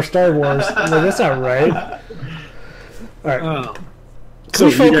god, or Star Wars. I'm like, that's not right. All right, So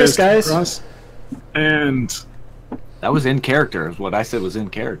we focus, come guys? across, and That was in character. What I said was in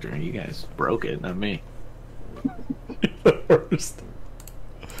character. You guys broke it, not me. the worst.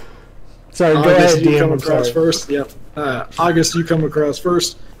 Sorry, go August, ahead, you DM. come I'm across sorry. first. Yep. August, you come across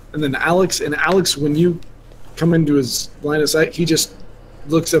first, and then Alex. And Alex, when you come into his line of sight, he just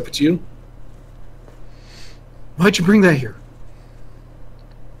looks up at you. Why'd you bring that here?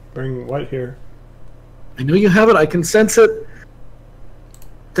 Bring what here? I know you have it. I can sense it.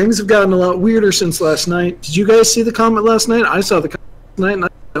 Things have gotten a lot weirder since last night. Did you guys see the comet last night? I saw the comet last night, and I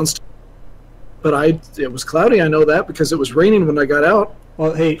bounced. But it was cloudy. I know that because it was raining when I got out.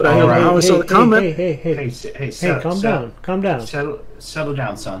 Well, hey, But I know how I saw the comment. Hey, calm down, calm down. Settle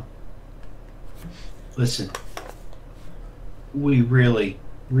down, son. Listen, we really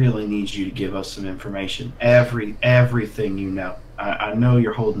need you to give us some information. Everything you know. I know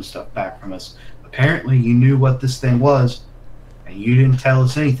you're holding stuff back from us. Apparently, you knew what this thing was, and you didn't tell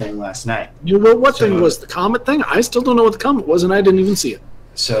us anything last night. You know what So- thing was the comet thing? I still don't know what the comet was, and I didn't even see it.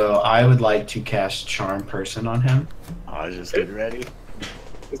 So I would like to cast Charm Person on him. I was just getting ready.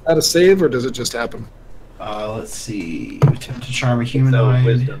 Is that a save, or does it just happen? Let's see. Attempt to charm a humanoid.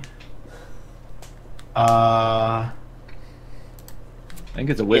 wisdom. Uh, I think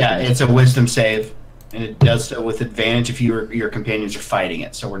it's a wisdom. yeah, it's a wisdom save, and it does so with advantage if your companions are fighting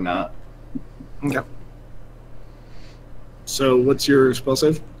it. So we're not. Okay. So what's your spell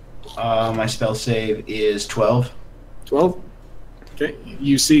save? My spell save is 12. 12? Okay.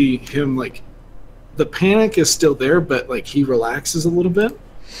 You see him, the panic is still there, but, he relaxes a little bit.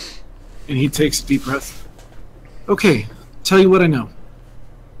 And he takes a deep breath. Okay, tell you what I know.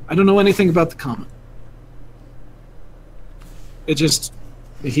 I don't know anything about the comet. It just,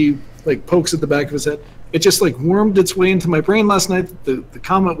 he, pokes at the back of his head. It just, wormed its way into my brain last night that the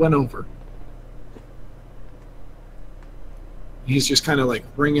comet went over. He's just kind of,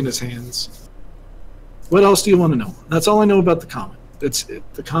 wringing his hands. What else do you want to know? That's all I know about the comet.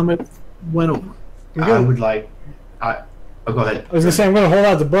 The comet went over. I would like. Oh, go ahead. I was gonna say I'm gonna hold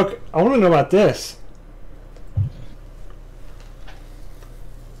out the book. I want to know about this.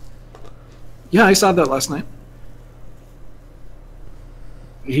 Yeah, I saw that last night.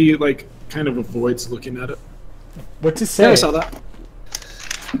 He kind of avoids looking at it. What's it say? Yeah, I saw that.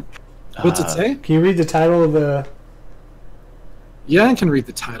 What's it say? Can you read the title of the? Yeah, I can read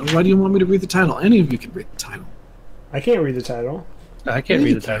the title. Why do you want me to read the title? Any of you can read the title. I can't read the title. I can't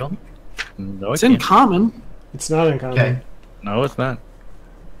read the title. No, I It's in can't. common. It's not uncommon. Okay. No, it's not.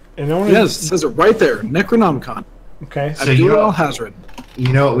 And I want Yes, it says it right there. Necronomicon. Okay. So you Abdul know- Al-Hazred.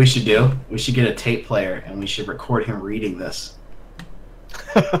 You know what we should do? We should get a tape player and we should record him reading this.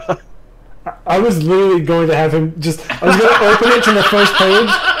 I was literally going to have him just. I was going to open it to the first page,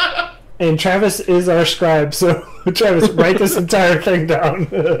 and Travis is our scribe, so Travis, write this entire thing down.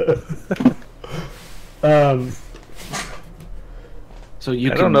 So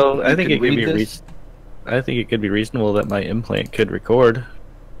you I can, don't know. I you think can it could be read this? I think it could be reasonable that my implant could record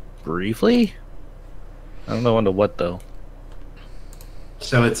briefly. I don't know onto what though.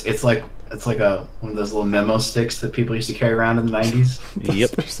 So it's like one of those little memo sticks that people used to carry around in the 90s. Yep.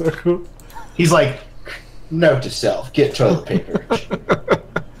 They're so cool. He's like, note to self, get toilet paper.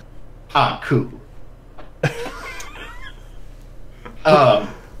 Cool.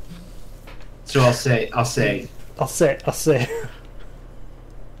 So I'll say, I'll say.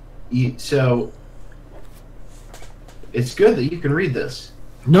 So it's good that you can read this.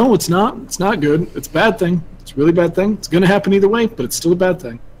 No, it's not. It's not good. It's a bad thing. It's a really bad thing. It's going to happen either way, but it's still a bad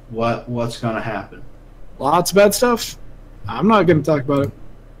thing. What's going to happen? Lots of bad stuff. I'm not going to talk about it.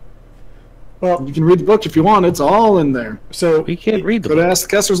 Well, You can read the book if you want. It's all in there. so We can't read the Could have book. asked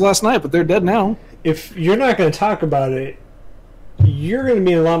the Kesslers last night, but they're dead now. if you're not going to talk about it, you're going to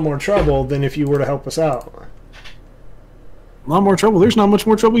be in a lot more trouble than if you were to help us out. A lot more trouble. There's not much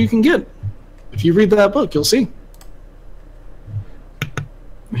more trouble you can get. If you read that book, you'll see.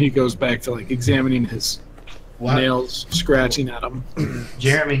 He goes back to like examining his What? nails, scratching at them.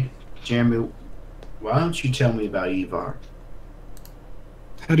 Jeremy, why don't you tell me about Ivar?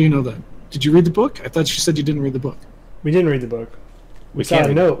 How do you know that? Did you read the book? I thought you said you didn't read the book. We didn't read the book. We saw can't a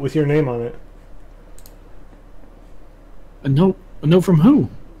read note with your name on it. A note? A note from who?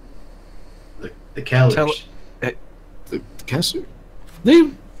 The Kellers. The Kessler? They?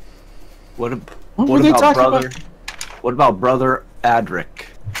 What, What what were they about talking brother? about? What about brother Adric?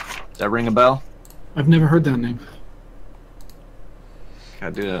 Does that ring a bell? I've never heard that name. Can I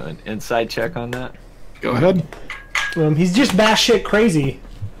do an inside check on that? Go ahead. He's just batshit crazy.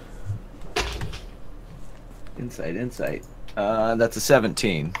 Insight. That's a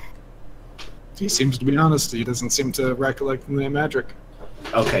 17. He seems to be honest. He doesn't seem to recollect the name Adric.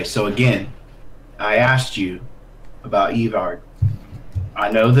 Okay, so again, I asked you about Ivar.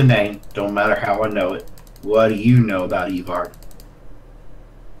 I know the name. Don't matter how I know it. What do you know about Ivar?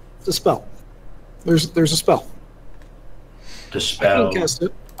 It's a spell. There's a spell. The I spell. can't cast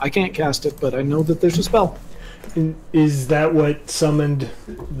it. I can't cast it, but I know that there's a spell. Is that what summoned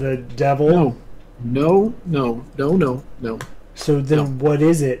the devil? No. So then No. what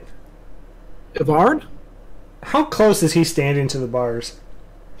is it? Ivard? How close is he standing to the bars?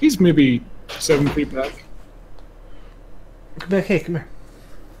 He's maybe 7 feet back. Come back, hey, come here.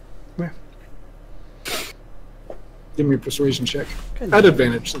 Give me a persuasion check. At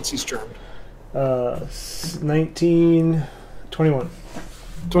advantage since he's charmed. 19, 21.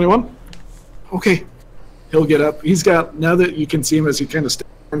 21? Okay. He'll get up. He's got, now that you can see him as he kind of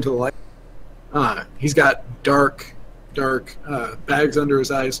stands into the light, he's got dark bags under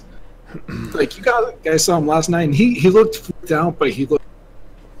his eyes. Like, you guys saw him last night, and he looked freaked out, but he looked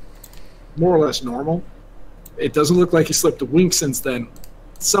more or less normal. It doesn't look like he slept a wink since then.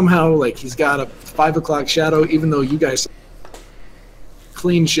 Somehow, like, he's got a 5 o'clock shadow, even though you guys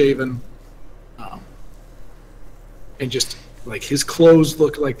clean shaven. And just, like, his clothes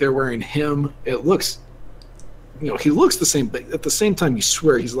look like they're wearing him. It looks, he looks the same, but at the same time, you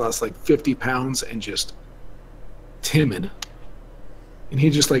swear he's lost, like, 50 pounds and just timid. And he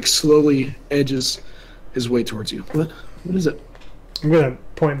just, like, slowly edges his way towards you. What is it? I'm going to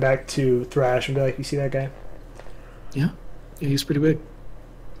point back to Thrash and be like, you see that guy? Yeah, he's pretty big.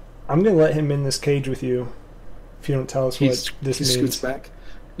 I'm going to let him in this cage with you if you don't tell us what this He means. scoots back.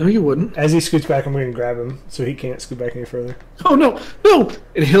 No, you wouldn't. As he scoots back, I'm going to grab him so he can't scoot back any further. Oh, no.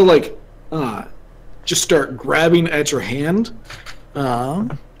 And he'll, like, just start grabbing at your hand.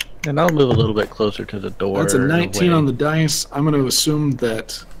 And I'll move a little bit closer to the door. That's a 19 away. on the dice. I'm going to assume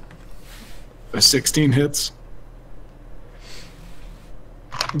that a 16 hits.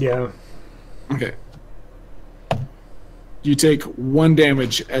 Yeah. Okay. You take 1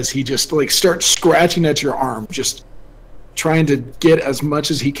 damage as he just, like, starts scratching at your arm, just trying to get as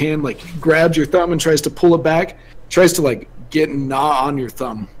much as he can. Like, grabs your thumb and tries to pull it back, tries to, like, get a gnaw on your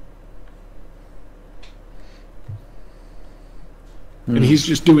thumb. And he's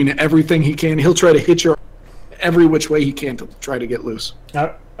just doing everything he can. He'll try to hit your every which way he can to try to get loose.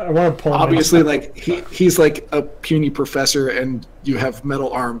 I want to pull him Obviously, like, he's like a puny professor, and you have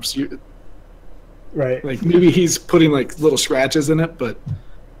metal arms. Right. Like, maybe he's putting, like, little scratches in it, but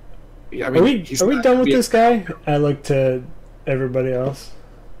yeah, I mean, Are we done with this guy? I look to everybody else.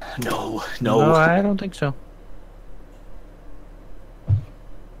 No. No, I don't think so.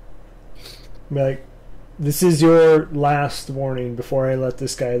 Be like, this is your last warning before I let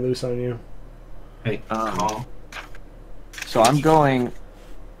this guy loose on you. Hey, calm. So I'm going.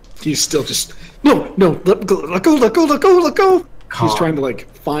 He's still just no, let go. Calm. He's trying to, like,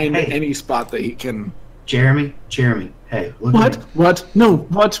 find Hey. any spot that he can. Jeremy, hey, look What? at me. What? No.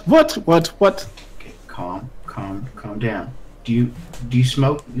 What? Okay, calm down. Do you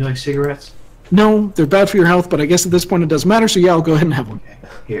smoke? You like cigarettes? No, they're bad for your health, but I guess at this point it doesn't matter. So yeah, I'll go ahead and have one. Okay,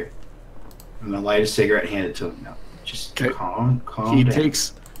 here. I'm gonna light a cigarette, hand it to him. No, just Okay. calm He down.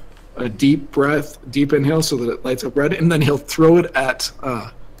 takes a deep breath, deep inhale, so that it lights up red, and then he'll throw it at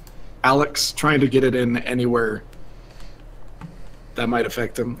Alex, trying to get it in anywhere that might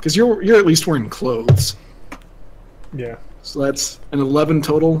affect him. Because you're at least wearing clothes, Yeah. so that's an 11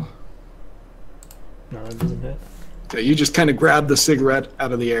 total. No, it doesn't hit. So you just kind of grab the cigarette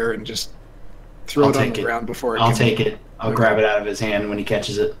out of the air and just throw I'll it on take the it. ground before it I'll can- take it. I'll grab it out of his hand when he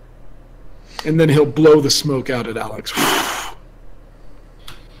catches it. And then he'll blow the smoke out at Alex.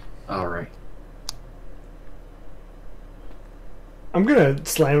 All right. I'm gonna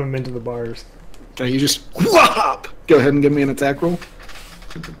slam him into the bars. Okay, you just whop. Go ahead and give me an attack roll.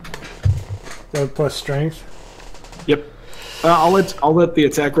 That plus strength. Yep. I'll let the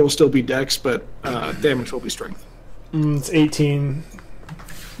attack roll still be dex, but damage will be strength. It's 18,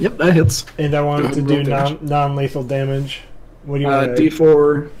 Yep, that hits. and I want Go it ahead to and do roll damage. non-lethal damage. What do you want?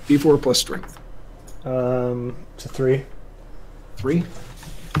 D4 plus strength. It's a 3. 3.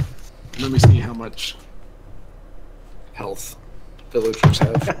 Let me see how much health villagers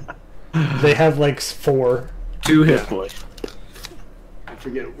have. They have like 4. 2 hit Yeah. points. I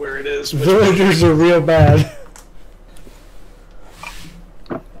forget where it is. but- Villagers are real bad.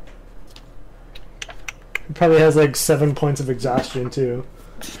 He probably has like 7 points of exhaustion too.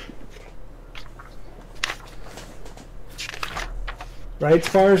 Right,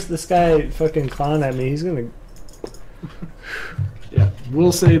 Spars? This guy fucking clown at me. He's gonna. Yeah,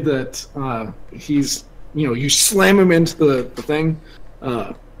 we'll say that he's, you slam him into the thing.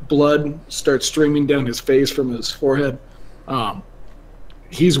 Blood starts streaming down his face from his forehead.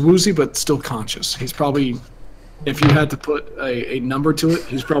 He's woozy, but still conscious. He's probably, if you had to put a number to it,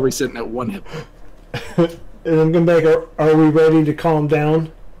 he's probably sitting at 1 hit point. And I'm gonna be like, are we ready to calm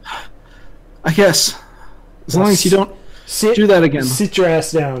down? I guess. As long as you don't Sit, do that again. Sit your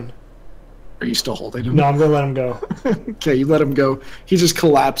ass down. Are you still holding him? No, I'm gonna let him go. Okay, you let him go. He just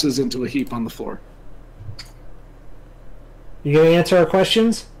collapses into a heap on the floor. You gonna answer our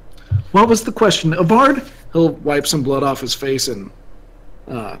questions? What was the question? A bard? He'll wipe some blood off his face and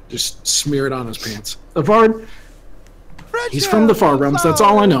just smear it on his pants. A bard? He's from the far realms. That's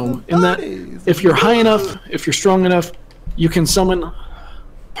all I know. In that, if you're high enough, if you're strong enough, you can summon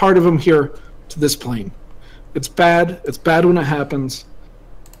part of him here to this plane. It's bad. It's bad when it happens.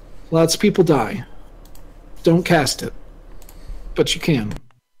 Lots of people die. Don't cast it. But you can.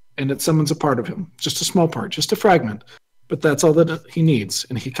 And it summons a part of him. Just a small part. Just a fragment. But that's all that he needs.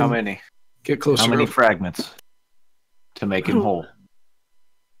 And he How can many? get closer. How many to- fragments to make him whole?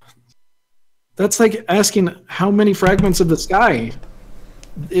 That's like asking how many fragments of the sky.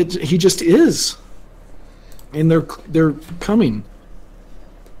 He just is. And they're coming.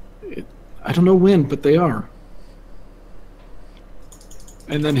 I don't know when, but they are.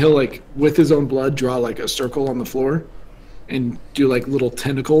 And then he'll, like, with his own blood, draw like a circle on the floor and do like little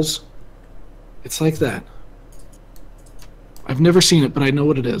tentacles. It's like that. I've never seen it, but I know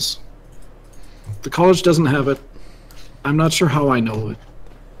what it is. The college doesn't have it. I'm not sure how I know it,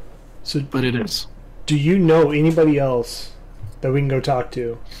 So, but it is. do you know anybody else that we can go talk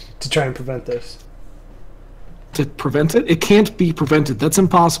to try and prevent this? To prevent it? It can't be prevented. That's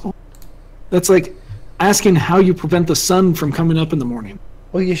impossible. That's like asking how you prevent the sun from coming up in the morning.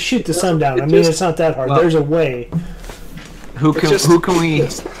 Well, you shoot the sun down. it I mean, just- it's not that hard. well- There's a way. Who It's can just- who can we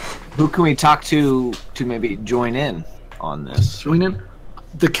yes. who can we talk to maybe join in on this? Join in.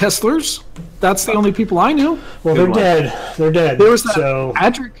 The Kesslers? That's the only people I knew. Well, Good they're one. dead. They're dead. There was that So,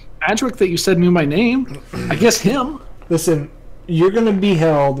 Adric that you said knew my name. I guess him. listen, you're going to be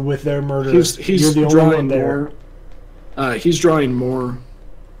held with their murder. He's you're the only drawing one there. more. He's drawing more.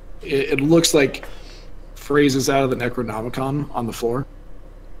 It looks like phrases out of the Necronomicon on the floor.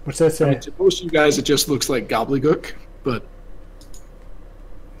 What's that I say? mean, to most of you guys, it just looks like gobbledygook, but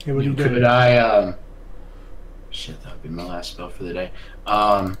Hey, what are you Could doing? I? Shit, that would be my last spell for the day.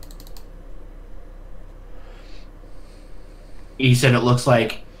 He said it looks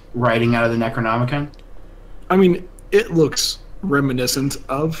like writing out of the Necronomicon. I mean, it looks reminiscent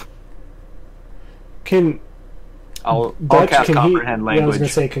of. Can I'll Dutch, cast can he? comprehend Yeah, I was language. going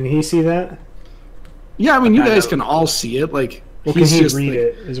to say, can he see that? Yeah, I mean, you I guys know. can all see it. Like, Well, can he's he just read like,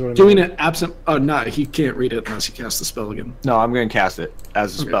 it? Is what I'm doing it absent. Oh, no, he can't read it unless he casts the spell again. No, I'm going to cast it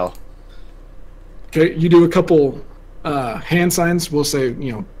as a Okay. spell. Okay, you do a couple hand signs. We'll say,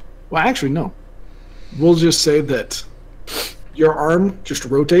 well, actually, no. We'll just say that your arm just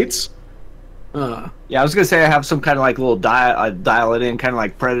rotates. Yeah, I was going to say I have some kind of like little dial it in, kind of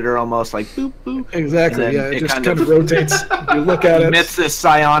like Predator almost, like boop boop. Exactly. And Yeah, then it it just kind kind of- of rotates. You look at it. Emits this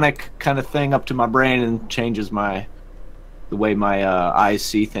psionic kind of thing up to my brain and changes the way my eyes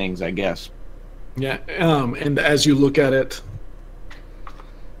see things, I guess. Yeah. And as you look at it,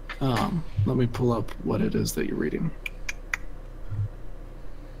 let me pull up what it is that you're reading.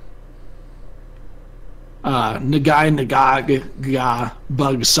 Nagai Nagag Ga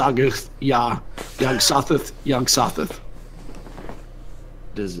Bug Sagith Ya Yag Sothith Yag Sothith.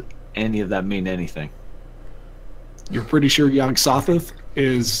 Does any of that mean anything? You're pretty sure Yog-Sothoth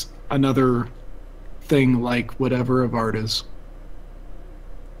is another thing like whatever of art is.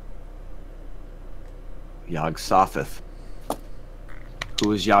 Yog-Sothoth.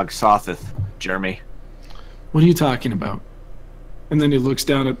 Who is Yog-Sothoth, Jeremy? What are you talking about? And then he looks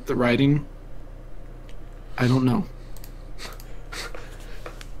down at the writing. I don't know.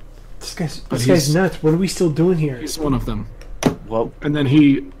 This guy's nuts. What are we still doing here? He's one of them. Well, And then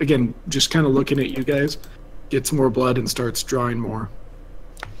he, again, just kind of looking at you guys, gets more blood and starts drawing more.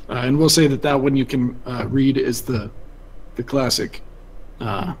 And we'll say that one you can read is the classic.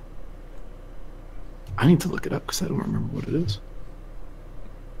 I need to look it up because I don't remember what it is.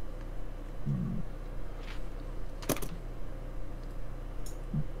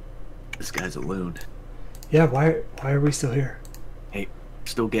 this guy's a loon. Yeah, why are we still here? Hey,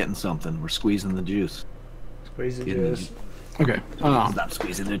 still getting something. We're squeezing the juice. Squeezing Getting the juice. Okay. Stop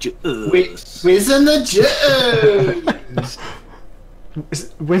squeezing the juice. Whizzing the juice.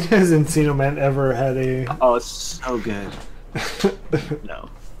 When has Encino Man ever had a... Oh, it's so good. No.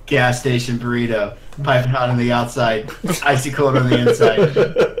 Gas station burrito. Piping hot on the outside. Icy cold on the inside.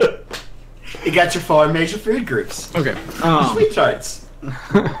 You got your 4 major food groups. Okay. Sweet tarts.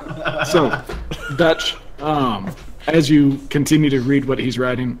 So, Dutch, as you continue to read what he's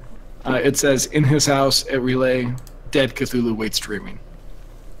writing, it says, in his house at Relay, dead Cthulhu waits dreaming.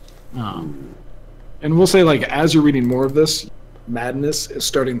 And we'll say, like, as you're reading more of this, madness is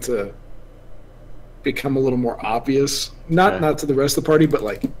starting to become a little more obvious. Not to the rest of the party, but,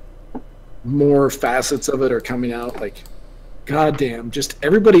 like, more facets of it are coming out. Like, goddamn, just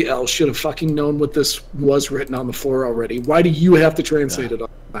everybody else should have fucking known what this was written on the floor already. Why do you have to translate it all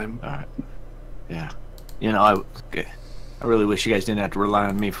the time? All right. Yeah. You know, I really wish you guys didn't have to rely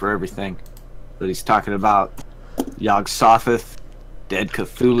on me for everything. But he's talking about Yog-Sothoth, dead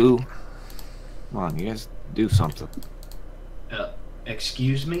Cthulhu. Come on, you guys do something.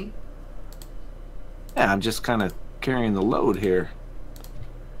 Excuse me? Yeah, I'm just kind of carrying the load here.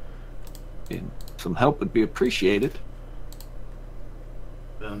 And some help would be appreciated.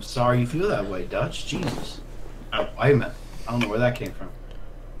 I'm sorry you feel that way, Dutch. Jesus. Oh, wait a minute. I don't know where that came from.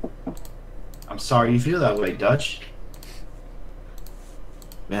 I'm sorry you feel that way, Dutch.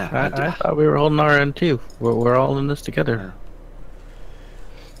 Yeah, I thought we were holding our end too. We're all in this together.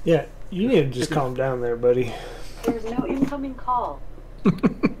 Yeah, you need to just calm down there, buddy. There's no incoming call.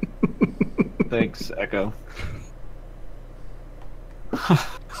 Thanks, Echo.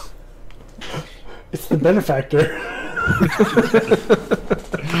 It's the benefactor.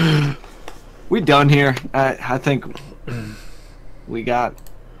 We done here. I think we got.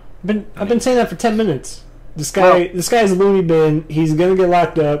 I've been saying that for 10 minutes. This guy's a loony bin. He's gonna get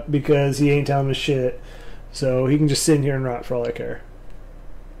locked up because he ain't telling us shit. So he can just sit in here and rot for all I care.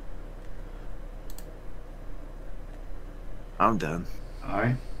 I'm done.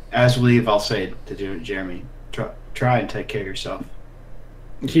 Alright. As we leave, I'll say to Jeremy, try and take care of yourself.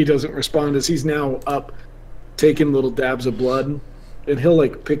 He doesn't respond as he's now up, taking little dabs of blood, and he'll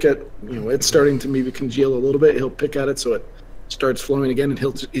like pick at, it's starting to maybe congeal a little bit. He'll pick at it so it starts flowing again,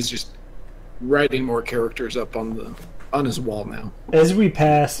 and he's just writing more characters up on his wall now. As we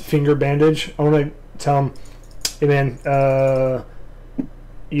pass Finger Bandage, I want to tell him, hey man,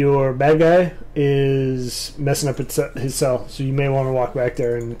 your bad guy is messing up his cell, so you may want to walk back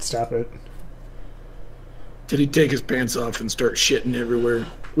there and stop it. Did he take his pants off and start shitting everywhere?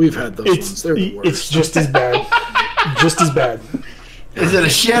 We've had those ones. They're the worst. It's just as bad. Just as bad. Is it a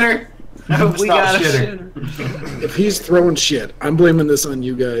shitter? We got a shitter. If he's throwing shit, I'm blaming this on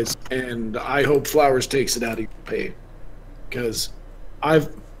you guys, and I hope Flowers takes it out of your pay, because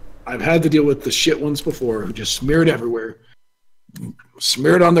I've had to deal with the shit ones before who just smeared everywhere,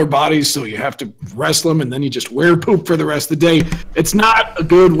 smeared on their bodies, so you have to wrestle them, and then you just wear poop for the rest of the day. It's not a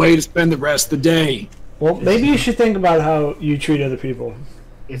good way to spend the rest of the day. Well, maybe you should think about how you treat other people.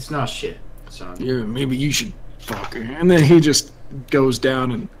 It's not shit, son. Yeah, maybe you should fuck her. And then he just goes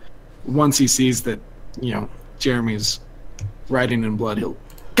down, and once he sees that, Jeremy's writing in blood, he'll,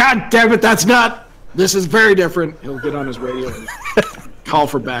 God damn it, this is very different. He'll get on his radio and call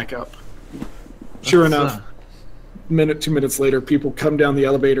for backup. Sure enough, 2 minutes later, people come down the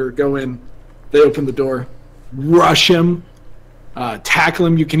elevator, go in, they open the door, rush him, tackle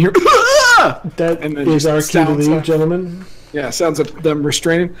him. You can hear, That and then is just our cue to sounds leave, like- gentlemen. yeah, sounds of them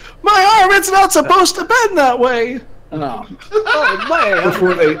restraining. My arm, it's not supposed to bend that way. Oh man!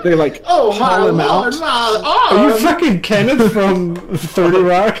 Before they like haul him out. Are you fucking Kenneth from 30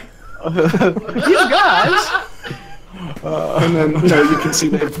 Rock? You guys. And then you can see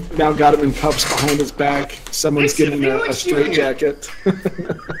they've now got him in cuffs behind his back. Someone's getting a straitjacket.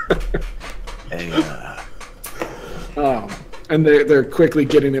 Hey, And they're quickly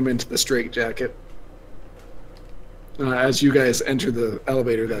getting him into the straitjacket. As you guys enter the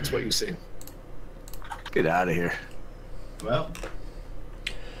elevator, that's what you see. Get out of here. Well,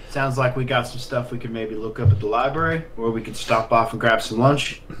 sounds like we got some stuff we could maybe look up at the library, or we could stop off and grab some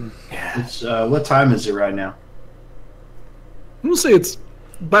lunch. Yeah. It's, what time is it right now? We'll say it's,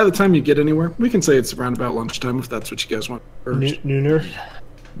 by the time you get anywhere, we can say it's around about lunchtime if that's what you guys want first. Nooner.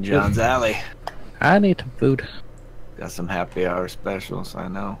 John's Alley. I need some food. Got some happy hour specials, I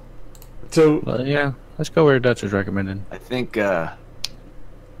know. So Well, yeah, let's go where Dutch is recommending. I think I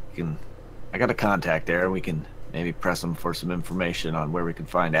got a contact there. We can maybe press him for some information on where we can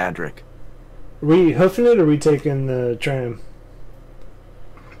find Adric. are we hoofing it or are we taking the tram?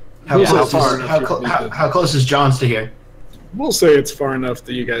 How, Yeah, how it's far? just- How close is John's to here? We'll say it's far enough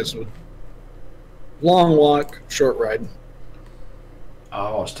that you guys would. Long walk, short ride.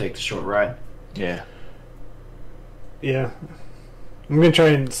 I'll always take the short ride. Yeah. Yeah. I'm gonna try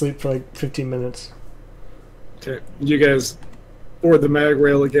and sleep for like 15 minutes. Okay, you guys board the mag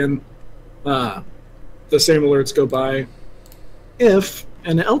rail again. The same alerts go by. If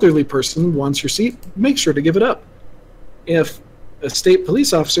an elderly person wants your seat, make sure to give it up. If a state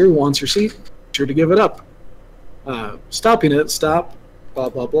police officer wants your seat, make sure to give it up. Stopping it, stop, blah,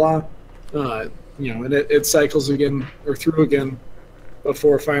 blah, blah. And it cycles again, or through again,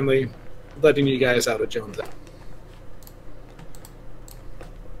 before finally letting you guys out of Jones Alley.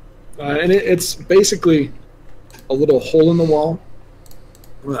 And it's basically a little hole in the wall.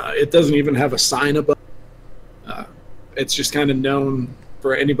 It doesn't even have a sign above. It's just kind of known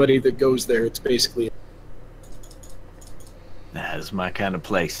for anybody that goes there. It's basically. That is my kind of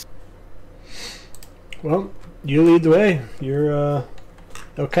place. Well, you lead the way. You're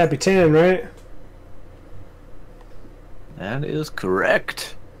El Capitan, right? That is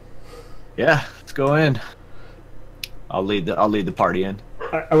correct. Yeah, let's go in. I'll lead the party in.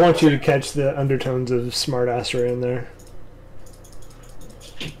 I want you to catch the undertones of smartassery in there.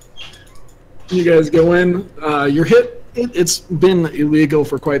 You guys go in. You're hit. It's been illegal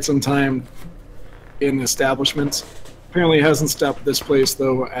for quite some time in establishments. Apparently, it hasn't stopped this place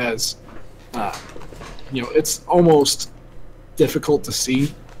though, as it's almost difficult to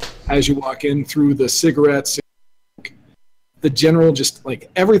see as you walk in through the cigarettes. The general, just like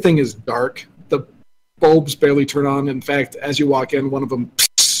everything is dark. The bulbs barely turn on. In fact, as you walk in, one of them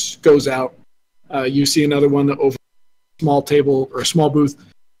goes out. You see another one over a small table or a small booth.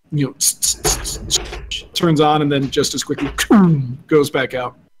 Turns on and then just as quickly goes back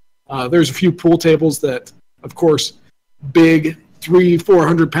out. There's a few pool tables that, of course, big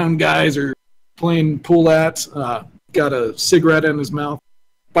 300-400 pound guys are playing pool at. Got a cigarette in his mouth,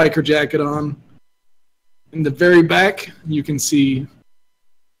 biker jacket on. In the very back, you can see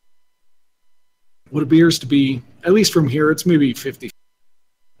what appears to be, at least from here, it's maybe 50.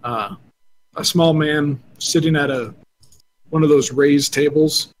 A small man sitting at one of those raised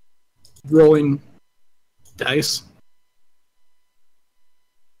tables, rolling dice.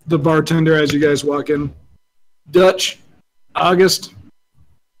 The bartender, as you guys walk in, Dutch, August.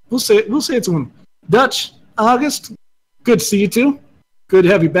 We'll say it's one. Dutch, August. Good to see you too. Good to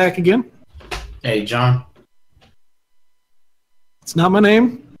have you back again. Hey, John. It's not my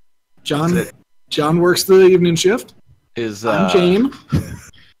name. John. John works the evening shift. I'm Jane.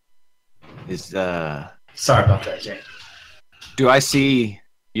 Sorry about that, Jane. Do I see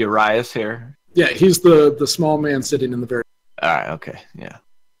Urias here? Yeah, he's the small man sitting in the very. All right. Okay. Yeah.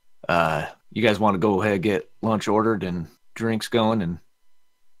 You guys want to go ahead and get lunch ordered and drinks going, and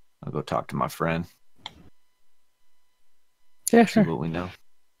I'll go talk to my friend. Yeah, See sure. what we know.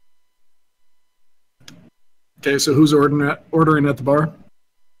 Okay, so who's ordering at the bar?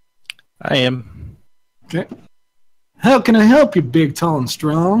 I am. Okay. How can I help you, big, tall, and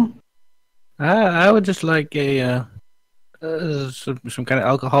strong? I would just like a some kind of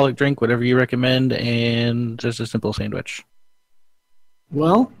alcoholic drink, whatever you recommend, and just a simple sandwich.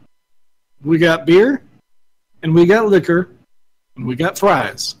 Well, we got beer, and we got liquor, and we got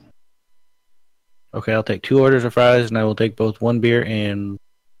fries. Okay, I'll take 2 orders of fries, and I will take both 1 beer and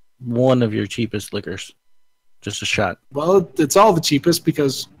 1 of your cheapest liquors. Just a shot. Well, it's all the cheapest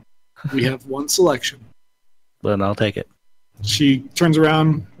because we have one selection. Then I'll take it. She turns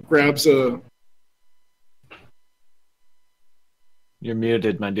around, grabs a. You're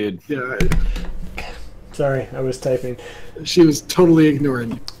muted, my dude. Yeah, Sorry, I was typing. she was totally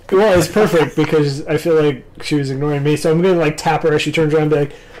ignoring you. Well, it's perfect because I feel like she was ignoring me, so I'm gonna like tap her as she turns around and be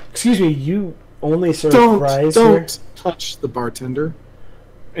like, "Excuse me, you only serve fries here?" Don't touch the bartender.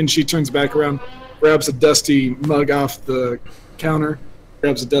 And she turns back around, grabs a dusty mug off the counter,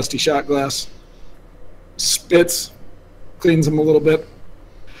 grabs a dusty shot glass, spits, cleans them a little bit,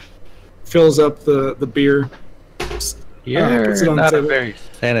 fills up the beer. You're puts it on the not a table. very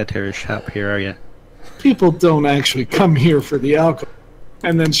sanitary shop here, are you? People don't actually come here for the alcohol.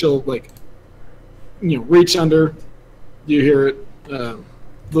 And then she'll reach under. You hear it, a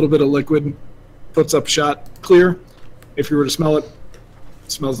little bit of liquid, puts up shot, clear. If you were to smell it,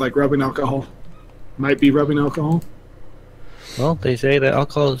 it smells like rubbing alcohol. Might be rubbing alcohol. Well, they say that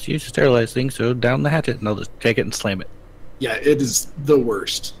alcohol is used to sterilize things, so down the hatchet, and I'll just take it and slam it. Yeah, it is the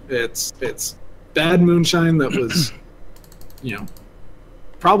worst. It's bad moonshine that was,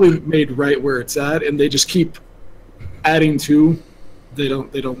 probably made right where it's at, and they just keep adding to. They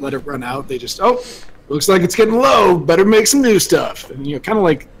don't let it run out. They just looks like it's getting low. Better make some new stuff. And kind of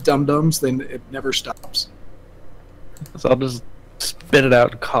like Dum Dums, then it never stops. So I'll just spit it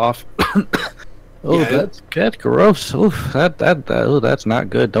out and cough. Yeah, that's gross. Oof, that's not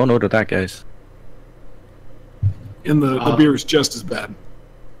good. Don't order that, guys. And the beer is just as bad.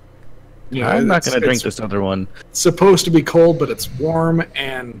 I'm not going to drink it's this other one. supposed to be cold, but it's warm,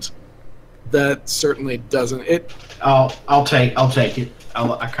 and that certainly doesn't. I'll take it.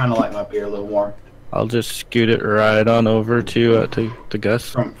 I kind of like my beer a little warm. I'll just scoot it right on over to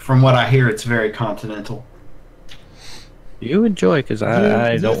Gus. From what I hear, it's very continental. You enjoy, because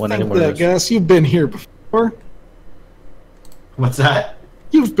I don't want any more of this. Gus, you've been here before. What's that?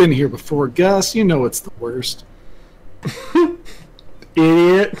 You've been here before, Gus. You know it's the worst.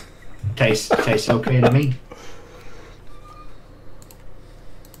 Idiot. Tastes okay to me.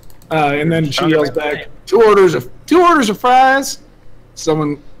 And then she yells back, two orders of fries.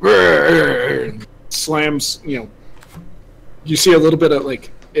 Someone slams. You see a little bit of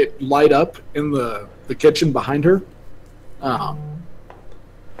it light up in the kitchen behind her.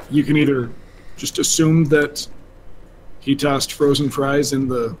 You can either just assume that he tossed frozen fries in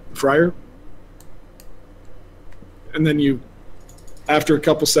the fryer, and then you, after a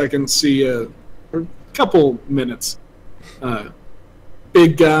couple seconds, see or a couple minutes,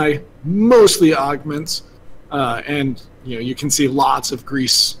 big guy, mostly augments, and you can see lots of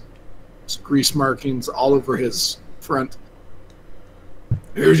grease markings all over his front.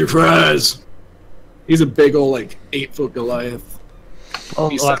 Here's your fries. He's a big old 8-foot Goliath.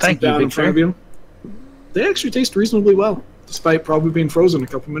 He sets them thank you, down in big front of you. They actually taste reasonably well, despite probably being frozen a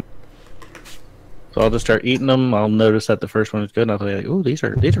couple minutes. So I'll just start eating them. I'll notice that the first one is good, and I'll be like, "Ooh, these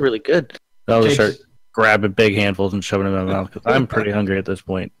are really good." And I'll just start grabbing big handfuls and shoving them in my mouth because I'm pretty hungry at this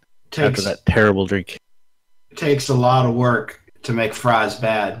point after that terrible drink. It takes a lot of work to make fries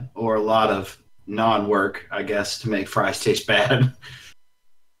bad, or a lot of non-work, I guess, to make fries taste bad.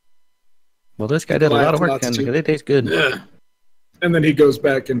 Well, this guy did a lot of work, Lots and to- they taste good. Yeah. And then he goes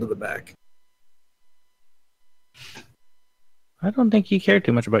back into the back. I don't think he cared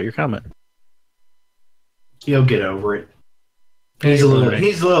too much about your comment. He'll get over it. He's a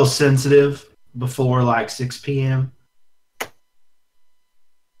little sensitive before 6 p.m.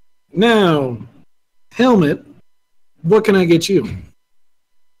 Now, Helmet, what can I get you?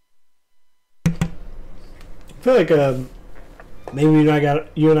 I feel like maybe you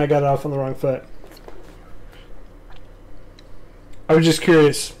and I got it off on the wrong foot. I was just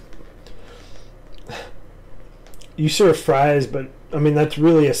curious. You serve fries, but I mean that's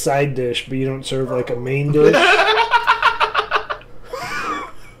really a side dish, but you don't serve a main dish.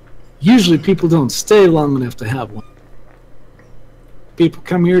 Usually people don't stay long enough to have one. People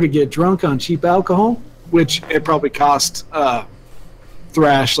come here to get drunk on cheap alcohol, which it probably cost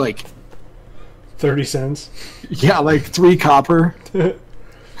Thrash 30 cents. 3 copper.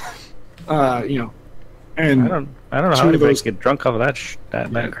 And I don't know two how of anybody those- get drunk off of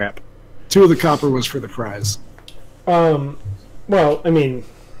that crap. 2 of the copper was for the fries. Well, I mean,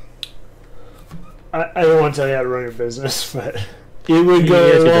 I don't want to tell you how to run your business, but it would go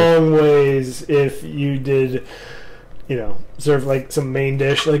Yes, a it does. long ways if you did, serve some main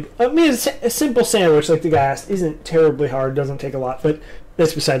dish. A simple sandwich, like the guy asked, isn't terribly hard, doesn't take a lot, but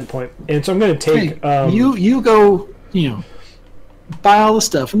that's beside the point. And so I'm going to take. You go, buy all the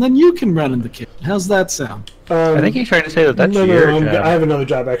stuff, and then you can run in the kitchen. How's that sound? I think he's trying to say that's no, your I job. have another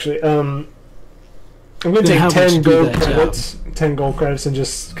job actually. I'm going to Then how take would 10 you do gold that job? credits, 10 gold credits, and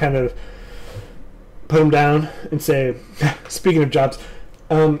just kind of put them down and say, speaking of jobs,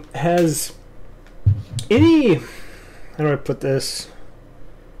 has any, how do I put this?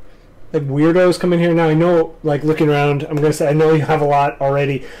 Weirdos come in here now. I know, looking around, I'm going to say I know you have a lot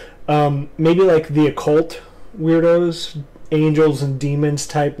already. Maybe the occult weirdos, angels and demons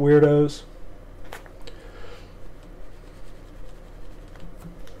type weirdos.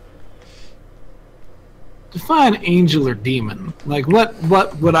 Define angel or demon.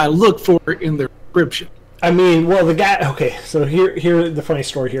 What would I look for in their description? I mean, well, the guy. Okay, so here the funny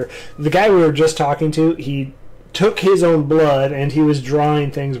story here. The guy we were just talking to, he took his own blood and he was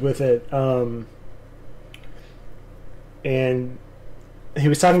drawing things with it. And he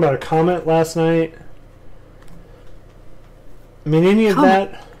was talking about a comet last night. I mean, any of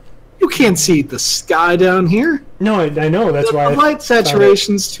that? You can't see the sky down here. No, I know. That's why the light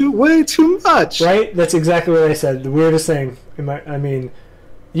saturation's way too much. Right? That's exactly what I said. The weirdest thing. I mean,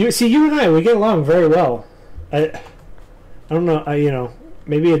 you and I, we get along very well. I don't know.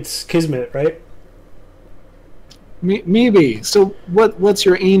 Maybe it's kismet, right? Maybe. So, what's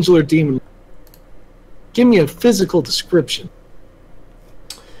your angel or demon? Give me a physical description.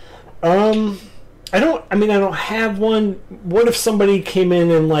 I don't have one. What if somebody came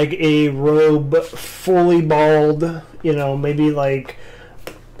in like a robe, fully bald, maybe like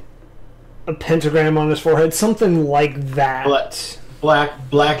a pentagram on his forehead, something like that.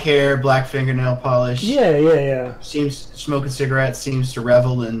 Black hair, black fingernail polish. Yeah. Seems smoking cigarettes, seems to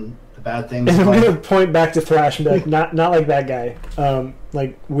revel in the bad things. And I'm going to point back to Thrash and be like, not like that guy.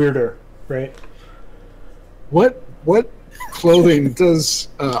 Like weirder, right? What clothing does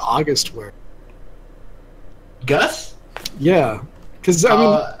August wear? Gus? Yeah, because I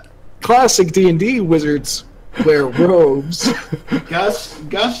mean, classic D&D wizards wear robes.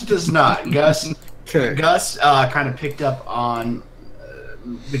 Gus does not. Gus kind of picked up on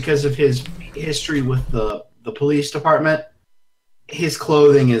because of his history with the police department. His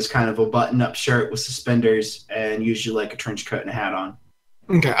clothing is kind of a button-up shirt with suspenders and usually like a trench coat and a hat on.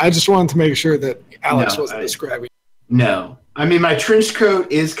 Okay, I just wanted to make sure that Alex wasn't describing. No, I mean my trench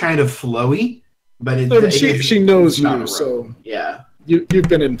coat is kind of flowy. But she knows you, so yeah. You've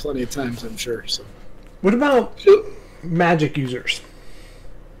been in plenty of times, I'm sure. So, what about magic users?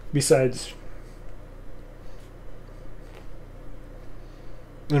 Besides,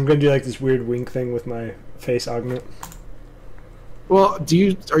 I'm gonna do like this weird wink thing with my face augment. Well,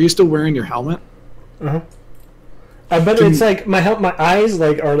 are you still wearing your helmet? But it's like my eyes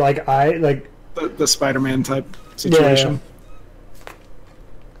are like the Spider-Man type situation. Yeah.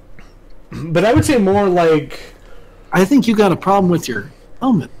 But I would say more like... I think you got a problem with your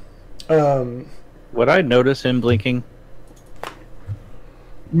helmet. Would I notice him blinking?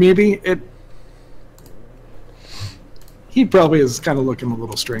 Maybe it... He probably is kind of looking a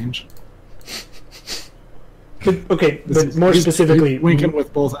little strange. Okay, but more specifically... Winking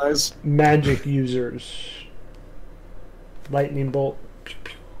with both eyes. Magic users. Lightning bolt.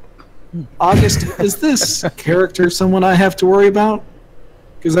 August, is this character someone I have to worry about?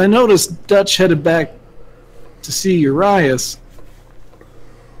 Because I noticed Dutch headed back to see Urias.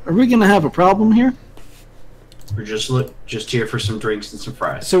 Are we going to have a problem here? We're just here for some drinks and some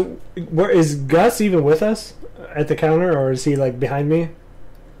fries. So, where is Gus even with us at the counter, or is he like behind me?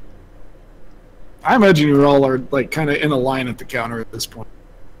 I imagine you all are like kind of in a line at the counter at this point,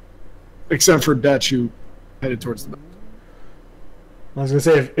 except for Dutch, who headed towards the back. I was gonna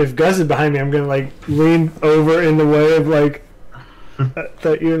say if Gus is behind me, I'm gonna like lean over in the way of like.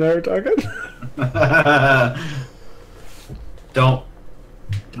 That you and I are talking? Don't.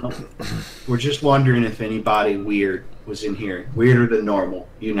 We're just wondering if anybody weird was in here. Weirder than normal,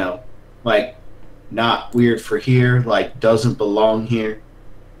 Like, not weird for here, like, doesn't belong here.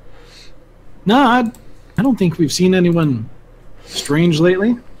 No, I don't think we've seen anyone strange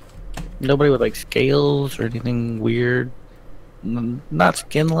lately. Nobody with, like, scales or anything weird? Not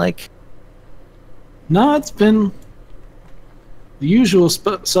skin-like? No, it's been... the usual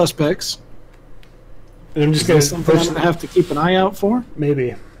suspects. And I'm just going to have to keep an eye out for?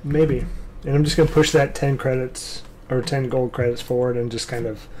 Maybe. And I'm just going to push that 10 credits or 10 gold credits forward and just kind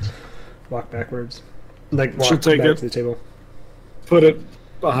of walk backwards. Like walk back to the table. Put it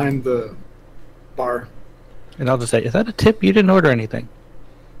behind the bar. And I'll just say, is that a tip? You didn't order anything.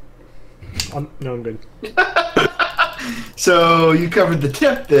 No, I'm good. So you covered the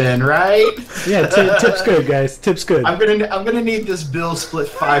tip then, right? Yeah, tip's good, guys. Tip's good. I'm gonna need this bill split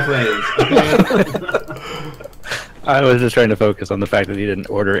 5 ways. Okay? I was just trying to focus on the fact that he didn't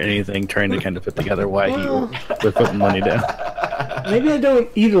order anything, trying to kind of put together why he was putting money down. Maybe I don't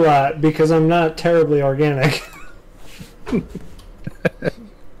eat a lot because I'm not terribly organic.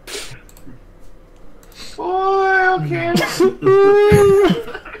 Boy, okay.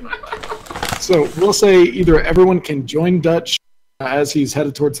 So we'll say either everyone can join Dutch as he's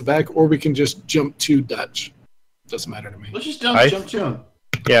headed towards the back, or we can just jump to Dutch. Doesn't matter to me. Let's just jump to him.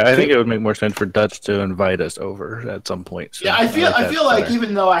 Yeah, I think it would make more sense for Dutch to invite us over at some point. So yeah, I feel like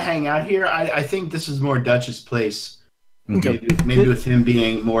even though I hang out here, I think this is more Dutch's place. Okay. Maybe with him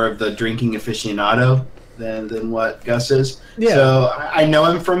being more of the drinking aficionado than what Gus is. Yeah. So I know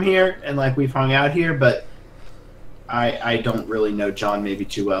him from here, and like we've hung out here, but I don't really know John maybe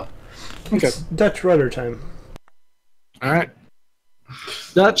too well. Okay. It's Dutch rudder time. All right.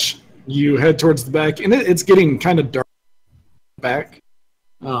 Dutch, you head towards the back, and it's getting kind of dark back.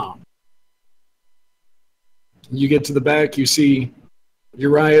 You get to the back, you see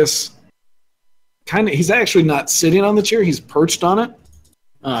Urias. He's actually not sitting on the chair, he's perched on it,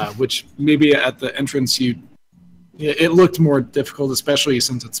 which maybe at the entrance it looked more difficult, especially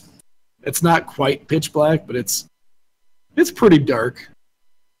since it's not quite pitch black, but it's pretty dark.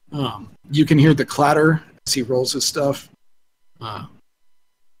 You can hear the clatter as he rolls his stuff.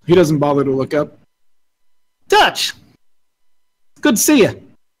 He doesn't bother to look up. Dutch! Good to see you.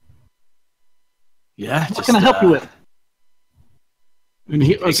 Yeah. What can I help you with? And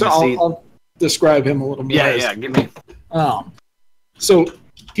I'll describe him a little more. Yeah, give me. So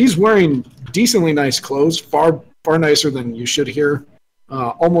he's wearing decently nice clothes, far nicer than you should here.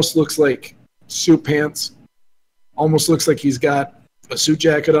 Almost looks like suit pants. Almost looks like he's got a suit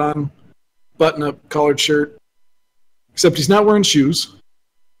jacket on, button-up collared shirt. Except he's not wearing shoes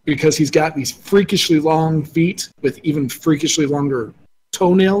because he's got these freakishly long feet with even freakishly longer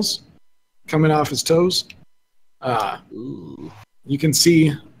toenails coming off his toes. You can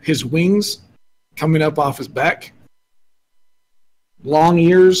see his wings coming up off his back. Long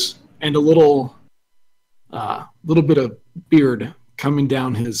ears and a little bit of beard coming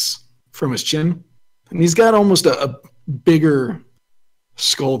down from his chin. And he's got almost a bigger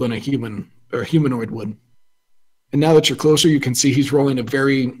skull than a humanoid would. And now that you're closer, you can see he's rolling a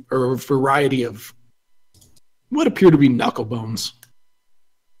variety of what appear to be knuckle bones.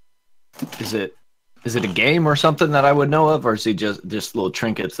 Is it a game or something that I would know of, or is he just little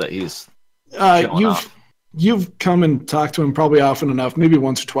trinkets that he's showing off? You've come and talked to him probably often enough, maybe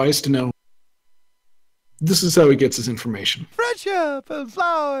once or twice, to know this is how he gets his information. Friendship and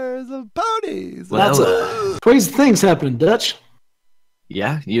flowers and ponies. Lots of crazy things happening, Dutch.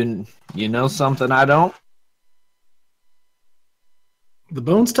 Yeah, you know something I don't? The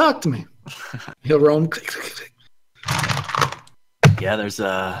bones talk to me. He'll roam. Yeah, there's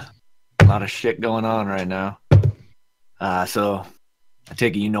a lot of shit going on right now. So I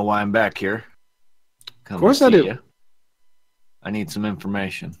take it you know why I'm back here. Of course I do. You. I need some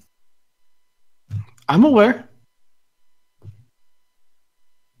information. I'm aware.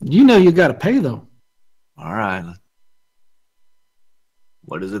 You know you got to pay, though. All right.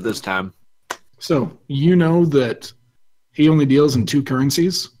 What is it this time? So you know that he only deals in 2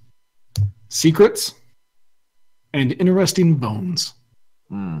 currencies: secrets and interesting bones.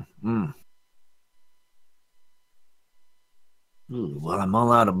 Ooh, well, I'm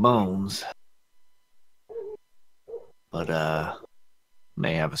all out of bones. But,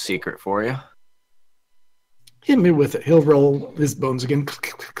 may have a secret for you. Hit me with it. He'll roll his bones again.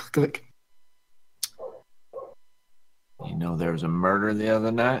 Click, click, click, click. You know there was a murder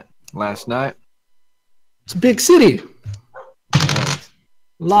last night? It's a big city.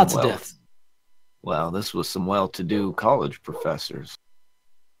 Lots of Well, deaths. Well, this was some well-to-do college professors.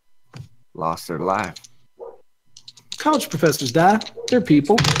 Lost their life. College professors die. They're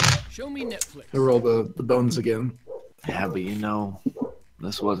people. Show me Netflix. He'll roll the bones again. Yeah, but you know,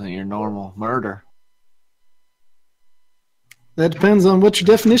 this wasn't your normal murder. That depends on what your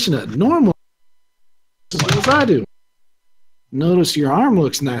definition of normal is, as well as I do. Notice your arm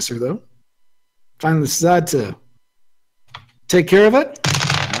looks nicer, though. Finally decide to take care of it?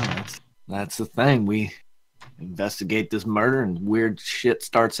 Well, that's the thing. We investigate this murder and weird shit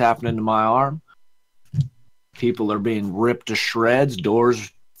starts happening to my arm. People are being ripped to shreds,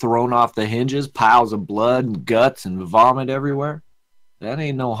 doors thrown off the hinges, piles of blood and guts and vomit everywhere. That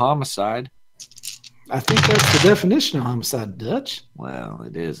ain't no homicide. I think that's the definition of homicide, Dutch. Well,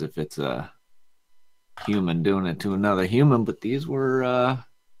 it is if it's a human doing it to another human, but these were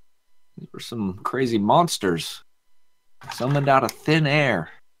some crazy monsters. Summoned out of thin air.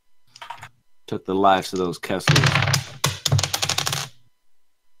 Took the lives of those Kesslers.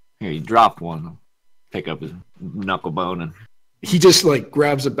 Here, you dropped one. Pick up his knuckle bone and He just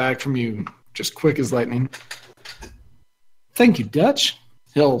grabs it back from you, just quick as lightning. Thank you, Dutch.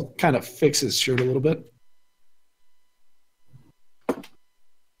 He'll kind of fix his shirt a little bit.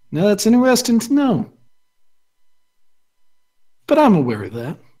 Now that's interesting to know. But I'm aware of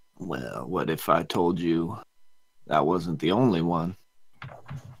that. well, what if I told you that wasn't the only one?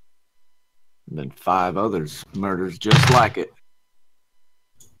 And then 5 others, murders just like it.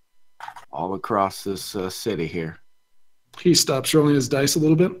 All across this city here. He stops rolling his dice a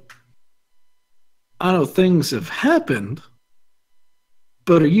little bit. I know things have happened,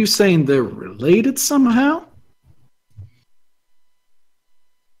 but are you saying they're related somehow?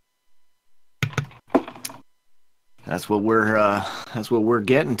 that's what we're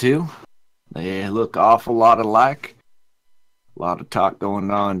getting to. They look awful lot alike. A lot of talk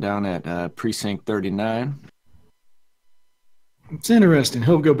going on down at Precinct 39. It's interesting.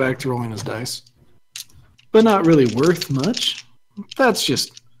 He'll go back to rolling his dice, but not really worth much. That's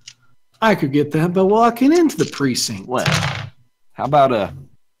just, I could get that by walking into the precinct. Well, how about a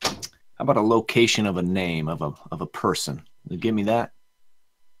location of a name of a person? You give me that.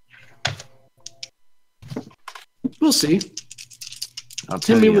 We'll see.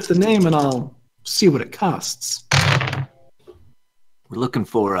 Tell me with the name, and I'll see what it costs. We're looking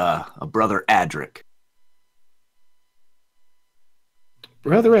for a Brother Adric.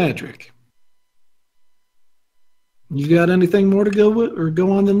 Brother Adric. You got anything more to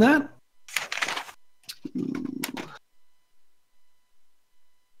go on than that?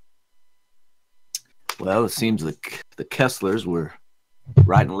 Well, it seems like the Kesslers were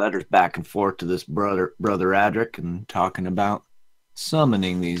writing letters back and forth to this Brother Adric and talking about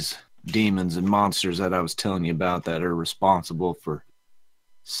summoning these demons and monsters that I was telling you about that are responsible for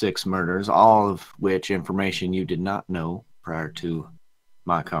 6 murders, all of which information you did not know prior to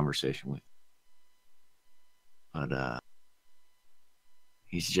my conversation with. But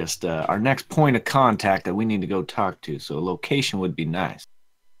he's just our next point of contact that we need to go talk to, so a location would be nice.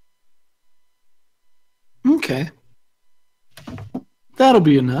 Okay. That'll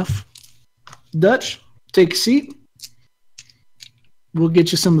be enough. Dutch, take a seat. We'll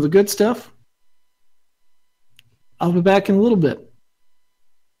get you some of the good stuff. I'll be back in a little bit.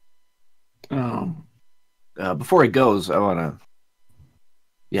 Before he goes, I want to...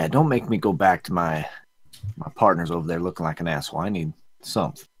 Yeah, don't make me go back to my partners over there looking like an asshole. I need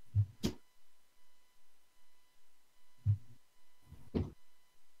something.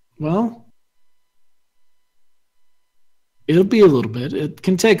 Well, it'll be a little bit. It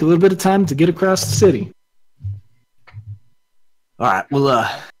can take a little bit of time to get across the city. All right. Well,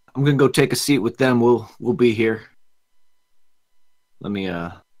 I'm gonna go take a seat with them. We'll be here. Let me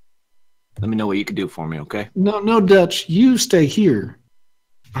know what you can do for me, okay? No, Dutch. You stay here.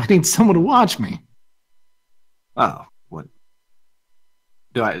 I need someone to watch me. Oh, what?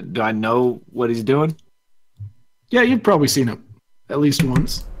 Do I know what he's doing? Yeah, you've probably seen him at least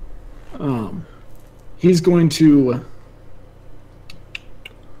once. He's going to.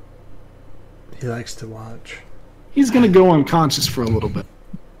 He likes to watch. He's going to go unconscious for a little bit.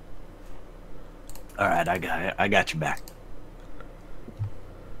 All right, I got it. I got you back.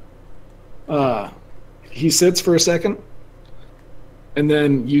 He sits for a second, and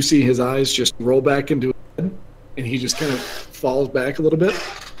then you see his eyes just roll back into his head, and he just kind of falls back a little bit.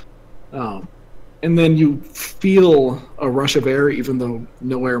 And then you feel a rush of air, even though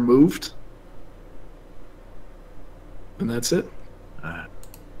no air moved. And that's it.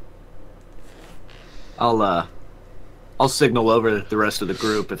 I'll signal over the rest of the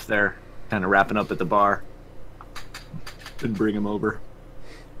group if they're kind of wrapping up at the bar and bring them over.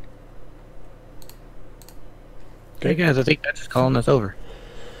 Okay, guys, I think that's just calling us over.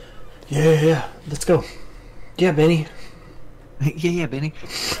 Yeah. Let's go. Yeah, Benny. yeah, Benny.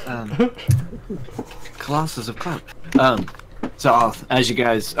 Colossus of Cloud. So as you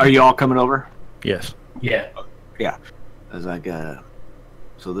guys, are you all coming over? Yes. Yeah. Yeah. As I got.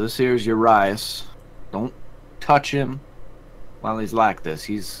 So this here's Urias. Don't touch him while he's like this.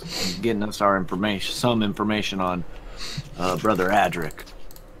 He's getting us our information, some information on Brother Adric.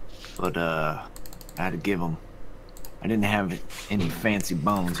 But I had to give him. I didn't have any fancy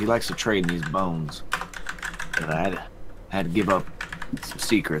bones. He likes to trade in these bones. But I had to give up some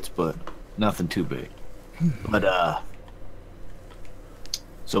secrets, but nothing too big. But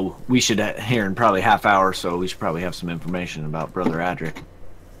so we should here in probably half hour or so. We should probably have some information about Brother Adric.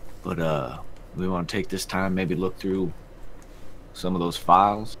 But we want to take this time, maybe look through some of those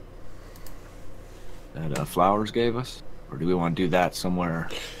files that Flowers gave us, or do we want to do that somewhere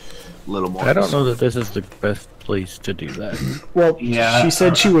a little more? I don't know that this is the best place to do that. Well, Yeah. she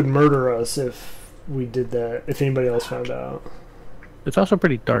said she would murder us if we did that, if anybody else found out. It's also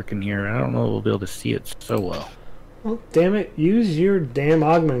pretty dark in here. I don't know if we'll be able to see it so well. Well, damn it. Use your damn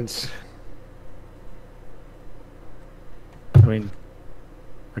augments. I mean,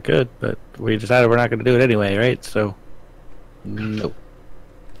 I could, but we decided we're not going to do it anyway, right? So, no.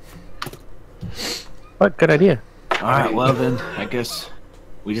 But good idea. All right, well then, I guess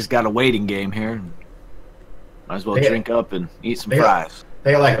we just got a waiting game here. Might as well Yeah. drink up and eat some Yeah. fries.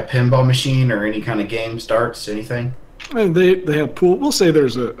 They got like a pinball machine or any kind of game starts, anything? And they have pool. We'll say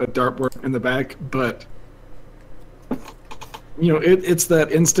there's a dartboard in the back, but it's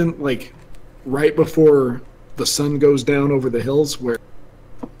that instant, like right before the sun goes down over the hills, where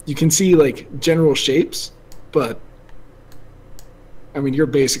you can see like general shapes, but I mean, you're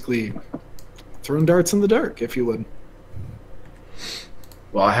basically throwing darts in the dark, if you would.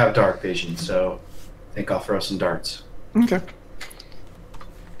 Well, I have dark vision, so I think I'll throw some darts. Okay.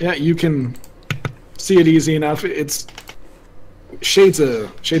 Yeah, you can see it easy enough. It's shades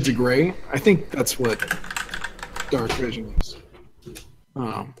of gray. I think that's what dark vision is.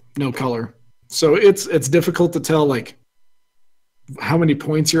 No color. So it's difficult to tell like how many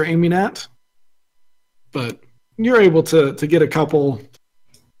points you're aiming at, but you're able to get a couple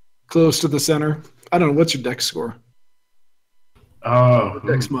close to the center. I don't know, what's your dex score? Oh,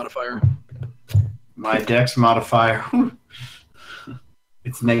 Dex modifier. my dex modifier.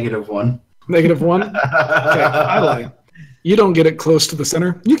 It's -1. -1? Okay, I lie. You don't get it close to the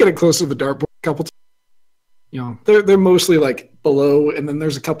center. You get it close to the dartboard a couple times. You know, they're mostly like below, and then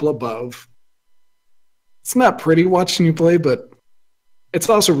there's a couple above. It's not pretty watching you play, but it's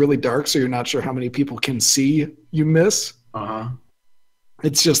also really dark, so you're not sure how many people can see you miss. Uh-huh.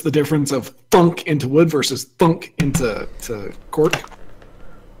 It's just the difference of thunk into wood versus thunk into cork.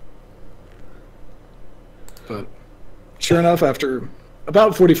 But sure enough, after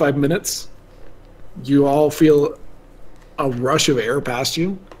about 45 minutes, you all feel a rush of air past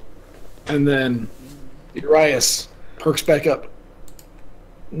you, and then Urias perks back up.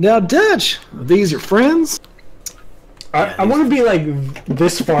 Now, Dutch, are these your friends? I want to be like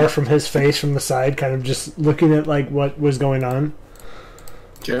this far from his face from the side, kind of just looking at like what was going on.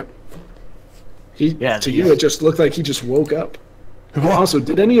 Okay. Yeah, to you, it just looked like he just woke up. Also,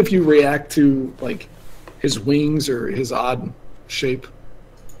 did any of you react to like his wings or his odd shape?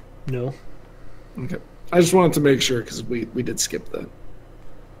 No. Okay. I just wanted to make sure because we did skip that.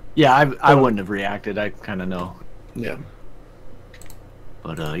 Yeah, I wouldn't have reacted. I kind of know. Yeah.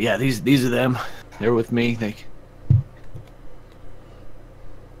 But yeah, these are them. They're with me.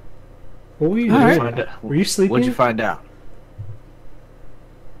 What were you All doing? right. Were you sleeping? What'd you find out?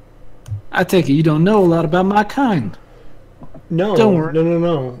 I take it you don't know a lot about my kind. No. Don't worry.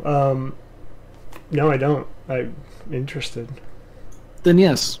 No. No, I don't. I'm interested. Then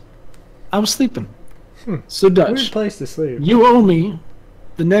yes, I was sleeping. So Weird Dutch, place to sleep. you owe me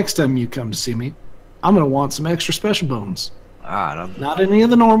the next time you come to see me. I'm gonna want some extra special bones. Not any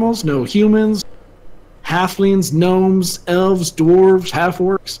of the normals. No humans, halflings, gnomes, elves, dwarves,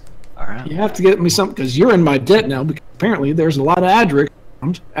 half-orcs. All right. You have to get me something because you're in my debt now. Because apparently there's a lot of Adric,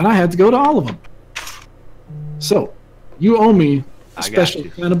 and I had to go to all of them. So you owe me a I got special you.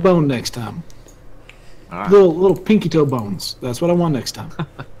 kind of bone next time. All right. Little pinky toe bones. That's what I want next time.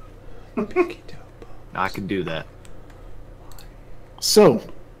 I can do that. So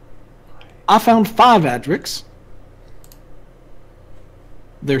I found 5 Adrics.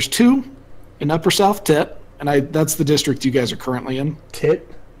 There's 2 in Upper South Tet, and that's the district you guys are currently in. Tit?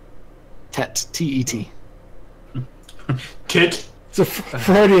 Tet, T-E-T. Tit. It's a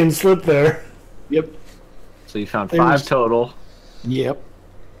Freudian slip there. Yep. So you found There's- 5 total. Yep.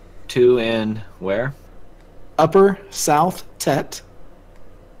 2 in where? Upper South Tet.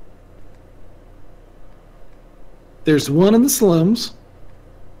 There's 1 in the slums.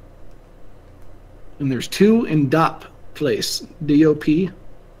 And there's 2 in Dop Place. D-O-P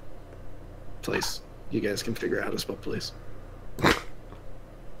Place. You guys can figure out how to spell place.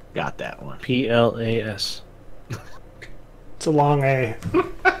 Got that one. PLAS. It's a long A.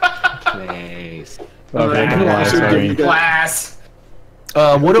 Nice. Okay, I can also give you guys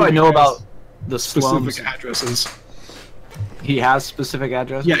Class. What do I know you guys about the slums? specific addresses. He has specific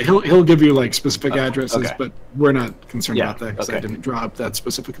address? Yeah, he'll give you like specific addresses, okay. but we're not concerned Yeah, about that because I okay. didn't draw up that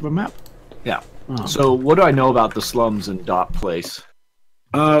specific of a map. Yeah. So what do I know about the slums in Dot Place?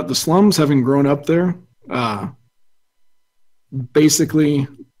 The slums, having grown up there, basically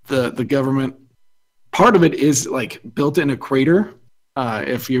the government, part of it is like built in a crater.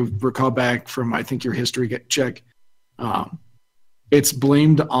 If you recall back from, I think, your history check, it's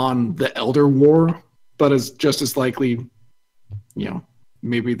blamed on the Elder War, but is just as likely, you know,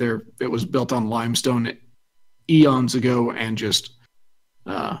 maybe it was built on limestone eons ago and just,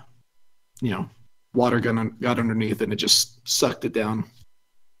 you know, water got underneath and it just sucked it down.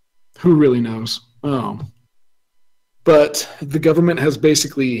 Who really knows? But the government has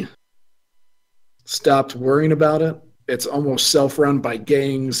basically stopped worrying about it. It's almost self-run by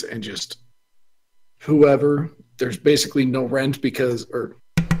gangs and just whoever. There's basically no rent or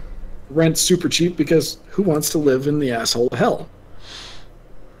rent's super cheap because who wants to live in the asshole of hell?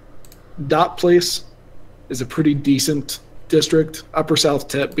 Dot Place is a pretty decent district. Upper South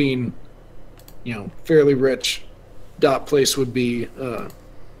Tet being, you know, fairly rich. Dot Place would be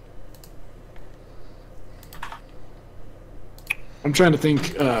I'm trying to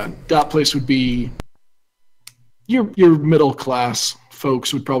think. Dot Place would be, your middle class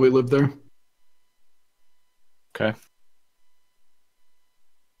folks would probably live there. Okay.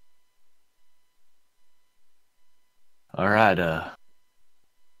 All right,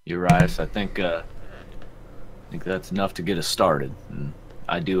 Urias, I think that's enough to get us started. And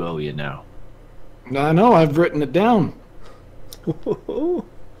I do owe you now. I know, I've written it down.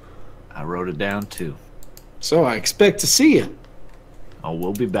 I wrote it down too. So I expect to see you. Oh,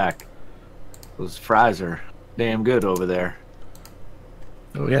 we'll be back. Those fries are damn good over there.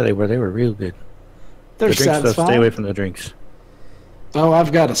 Oh yeah, they were real good. They're The drinks, though, satisfying. stay away from the drinks. Oh,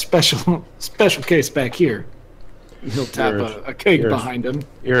 I've got a special case back here. He'll tap a keg yours. behind him.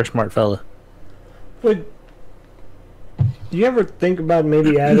 You're a smart fella. Would you ever think about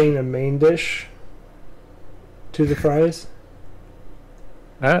maybe adding a main dish to the fries?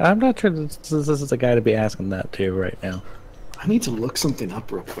 I'm not sure this is the guy to be asking that to right now. I need to look something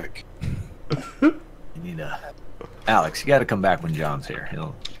up real quick. You need Alex, you got to come back when John's here.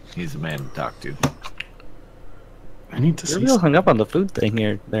 He's the man to talk to. I need to You're see. real hung up on the food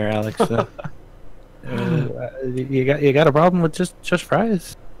thing there, Alex. You got a problem with just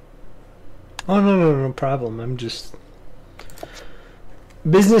fries? Oh no problem. I'm just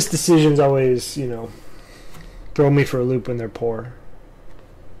business decisions always, throw me for a loop when they're poor.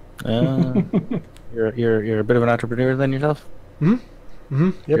 You're a bit of an entrepreneur then yourself. Yep.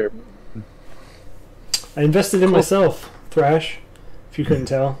 You're- I invested in myself, Thrash. If you couldn't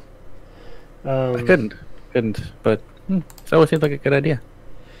tell. I couldn't, but it always seemed like a good idea.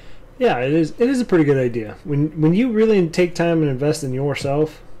 Yeah, it is. It is a pretty good idea. When you really take time and invest in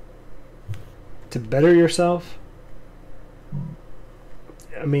yourself to better yourself.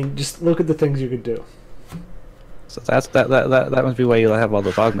 I mean, just look at the things you could do. So that must be why you have all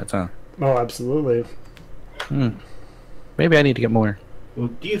those augments, huh? Oh, absolutely. Maybe I need to get more. Well,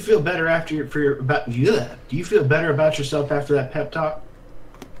 do you feel better after do you feel better about yourself after that pep talk?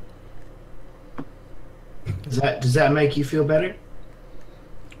 Does that make you feel better?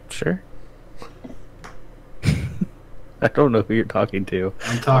 Sure. I don't know who you're talking to.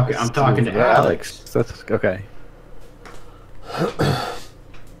 I'm talking to Alex. That's okay.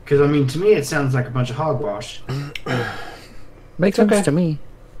 Because I mean, to me, it sounds like a bunch of hogwash. Makes Okay. sense to me.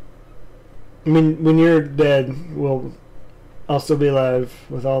 I mean, when you're dead, I'll still be alive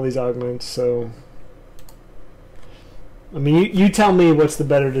with all these augments. So, I mean, you tell me what's the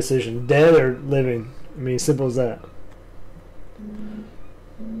better decision, dead or living? I mean, simple as that.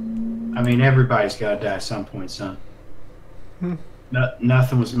 I mean, everybody's got to die at some point, son.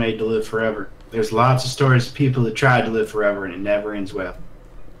 Nothing was made to live forever. There's lots of stories of people that tried to live forever and it never ends well.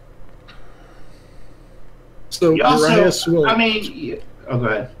 So You also, Urias will. I mean, oh, go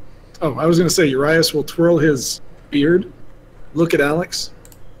ahead. Oh, I was going to say Urias will twirl his beard, look at Alex.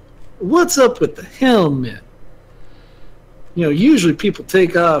 What's up with the helmet? Usually people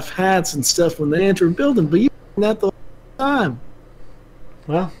take off hats and stuff when they enter a building, but you do that the whole time.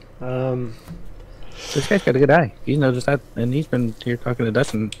 Well, This guy's got a good eye. He knows that, and he's been here talking to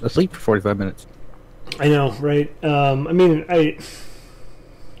Dustin asleep for 45 minutes. I know, right? I mean, I'm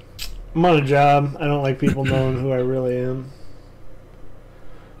on a job. I don't like people knowing who I really am.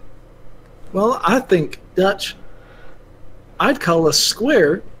 Well, I think, Dutch, I'd call us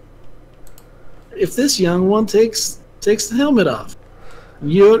square if this young one takes the helmet off.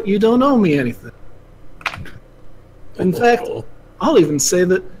 You don't owe me anything. In fact, I'll even say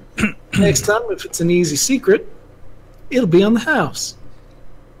that next time, if it's an easy secret, it'll be on the house.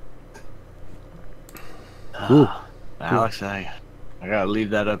 Alex, I gotta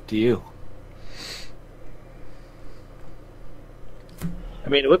leave that up to you. I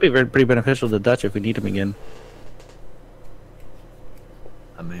mean, it would be pretty beneficial to Dutch if we need him again.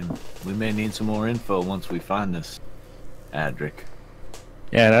 I mean, we may need some more info once we find this Adric.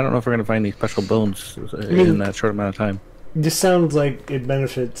 Yeah, and I don't know if we're going to find these special bones in that short amount of time. This sounds like it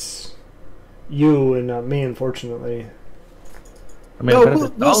benefits you and not me, unfortunately. I mean, No, it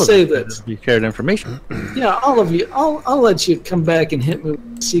benefits we'll all of say us that. if we shared information. Yeah, all of you. I'll let you come back and hit me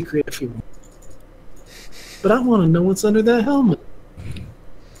with a secret if you want. But I want to know what's under that helmet.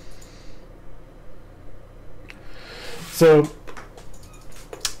 So,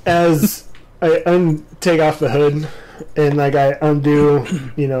 as I take off the hood and I undo,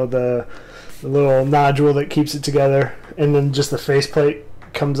 the little nodule that keeps it together, and then just the faceplate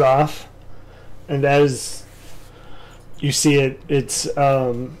comes off, and as you see it, it's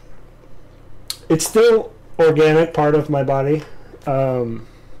still organic part of my body, but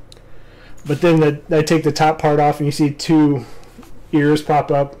then I take the top part off, and you see two ears pop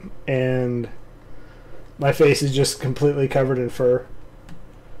up, and my face is just completely covered in fur.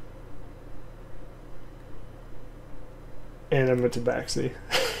 And I'm a tabaxi.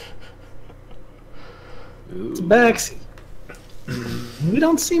 Tabaxi. We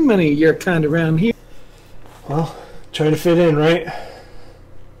don't see many of your kind around here. Well, trying to fit in, right?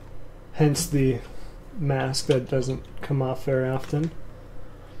 Hence the mask that doesn't come off very often.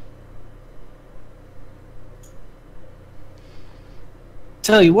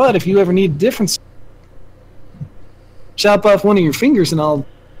 Tell you what, if you ever need a difference, chop off one of your fingers and I'll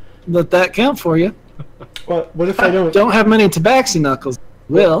let that count for you. What if I don't? Don't have many tabaxi knuckles.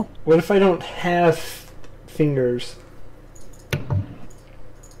 Will. What if I don't have fingers?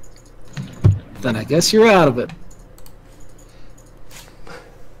 Then I guess you're out of it.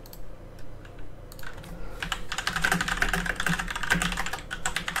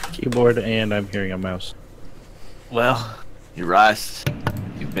 Keyboard, and I'm hearing a mouse. Well, Urias,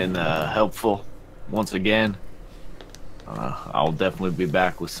 you've been helpful once again. I'll definitely be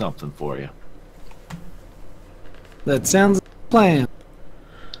back with something for you. That sounds like a plan.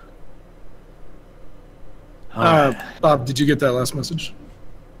 Alright. Bob, did you get that last message?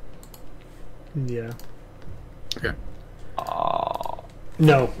 Yeah. Okay.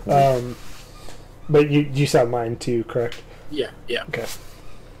 No. But you saw mine too, correct? Yeah. Okay.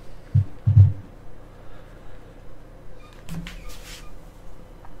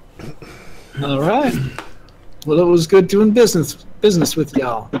 All right. Well, it was good doing business with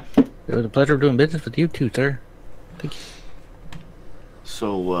y'all. It was a pleasure doing business with you too, sir. Thank you.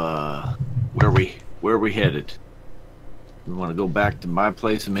 So, where are we headed? We want to go back to my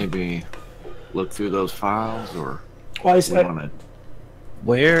place and maybe look through those files, or Well, we want to?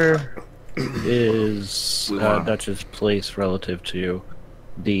 Where is We wanna- Dutch's place relative to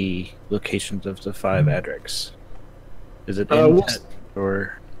the locations of the 5 Adrix? Is it in we'll- Tet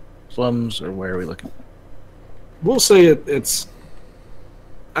or slums, or where are we looking? We'll say it's.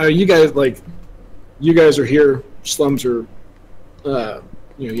 You guys are here. Slums are.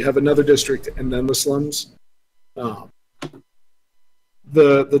 You have another district and then the slums. The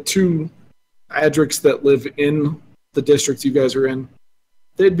 2 Adrix that live in the district you guys are in,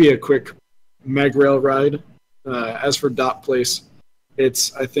 they'd be a quick Magrail ride. As for Dot Place,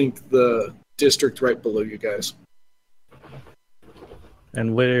 it's, I think, the district right below you guys.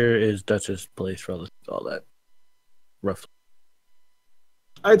 And where is Dutch's place relative to all that? Roughly.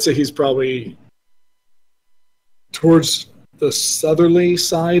 I'd say he's probably towards the southerly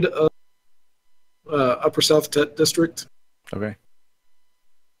side of Upper South Tet District. Okay.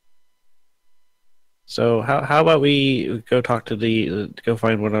 So how about we go talk to go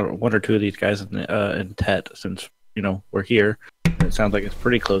find one or two of these guys in Tet, since we're here. It sounds like it's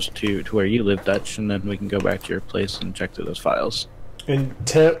pretty close to where you live, Dutch, and then we can go back to your place and check through those files. And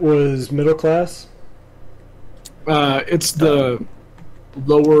Tet was middle class? It's the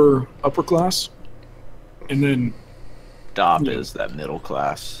lower upper class, and then Dop is that middle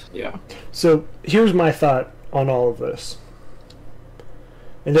class. yeah. So here's my thought on all of this.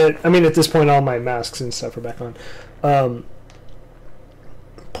 And then, I mean, at this point, all my masks and stuff are back on.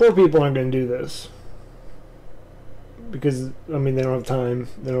 Poor people aren't going to do this. Because, I mean, they don't have time,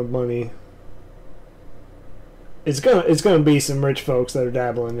 they don't have money. It's gonna be some rich folks that are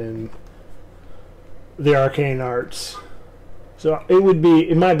dabbling in the arcane arts. So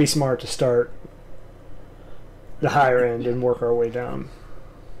it might be smart to start the higher end and work our way down.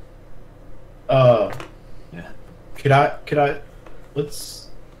 Yeah. Could I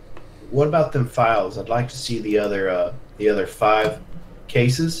what about them files? I'd like to see the other 5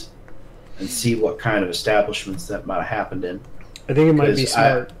 cases and see what kind of establishments that might have happened in. I think it might be Because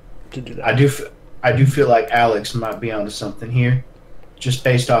smart to do that. I do feel like Alex might be onto something here, just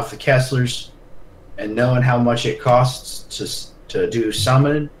based off the Kesslers and knowing how much it costs to do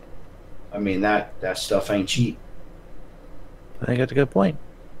summoning. I mean, that stuff ain't cheap. I think that's a good point.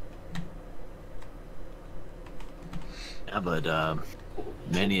 Yeah, but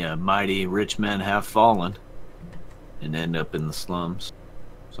many mighty rich men have fallen and end up in the slums.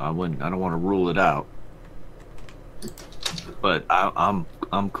 So I don't want to rule it out. But I'm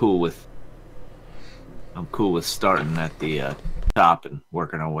cool with starting at the top and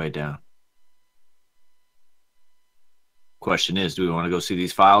working our way down. Question is, do we want to go see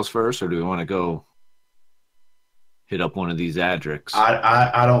these files first, or do we want to go hit up one of these Adrix?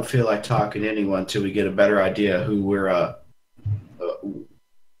 I don't feel like talking to anyone until we get a better idea who we're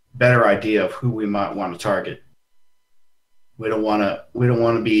better idea of who we might want to target. We don't want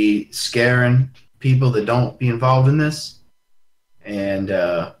to be scaring people that don't be involved in this, and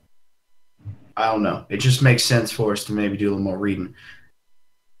I don't know. It just makes sense for us to maybe do a little more reading.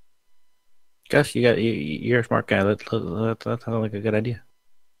 Gus, you're a smart guy. That sounds like a good idea.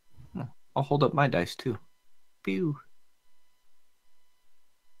 I'll hold up my dice too. Pew.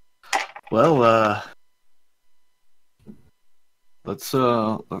 Well, let's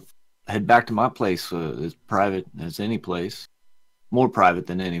head back to my place. As private as any place, more private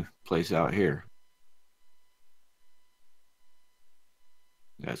than any place out here.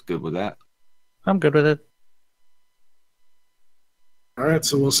 You guys good with that? I'm good with it. All right,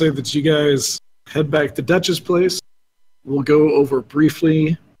 so we'll say that you guys head back to Dutch's place. We'll go over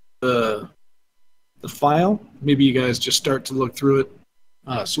briefly the file. Maybe you guys just start to look through it.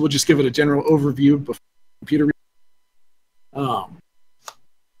 So we'll just give it a general overview before the computer.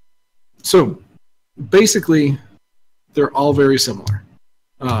 So basically, they're all very similar.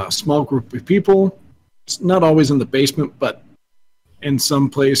 Small group of people. It's not always in the basement, but in some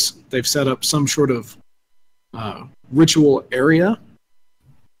place they've set up some sort of ritual area,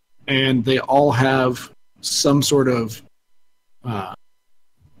 and they all have some sort of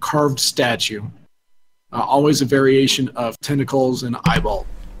carved statue. Always a variation of tentacles and eyeball.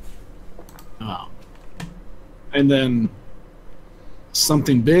 And then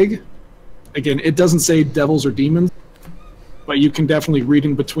something big. Again, it doesn't say devils or demons, but you can definitely read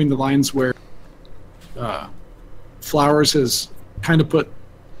in between the lines where Flowers has kind of put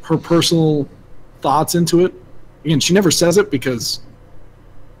her personal thoughts into it. Again, she never says it because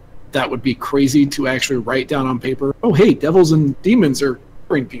that would be crazy to actually write down on paper. Oh, hey, devils and demons are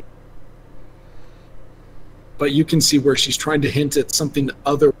hurting people. But you can see where she's trying to hint at something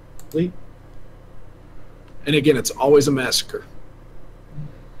otherworldly. And again, it's always a massacre.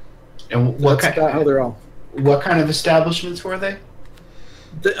 And That's about how they're all. what kind of establishments were they?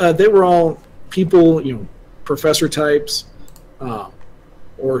 They were all people, professor types,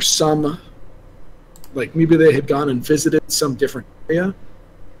 or some, like maybe they had gone and visited some different area,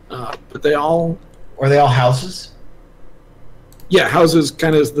 but they all... Were they all houses? Yeah, houses,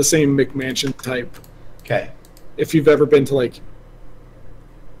 kind of the same McMansion type. Okay. If you've ever been to like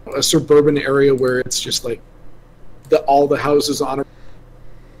a suburban area where it's just like all the houses on it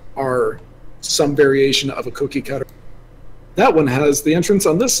are some variation of a cookie cutter. That one has the entrance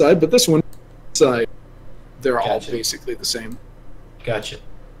on this side, but this one side, they're all basically the same. Gotcha.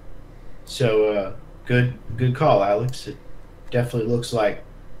 So, good call, Alex. It definitely looks like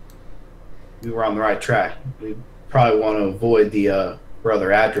we were on the right track. We probably want to avoid the brother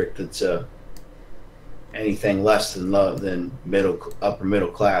Adric that's anything less than low than upper middle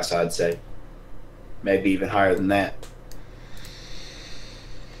class, I'd say. Maybe even higher than that.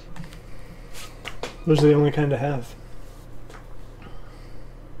 Those are the only kind to have.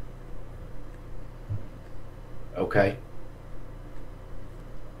 Okay.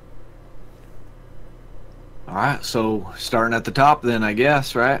 All right, so starting at the top then, I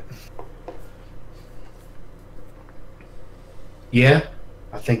guess, right? Yeah,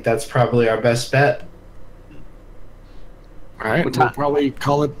 I think that's probably our best bet. All right, we'll probably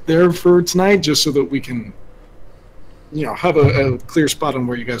call it there for tonight, just so that we can, have a clear spot on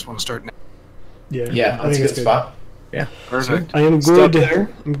where you guys want to start now. Yeah, that's a good spot. Yeah, perfect. I am Stop good. there.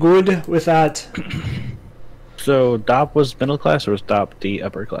 I'm good with that. So Dop was middle class, or was Dop the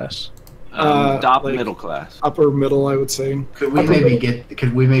upper class? Top like middle class. Upper middle, I would say. Could we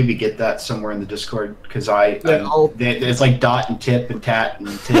maybe get that somewhere in the Discord? Because it's like Dot and Tip and Tat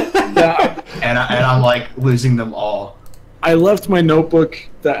and Tip, and, and I'm like losing them all. I left my notebook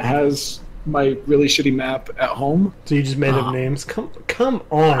that has my really shitty map at home. So you just made up names? Come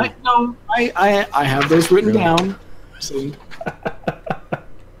on. I have those written down. See?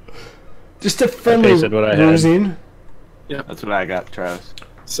 Just a friendly pasted what I had. losing. That's what I got, Travis.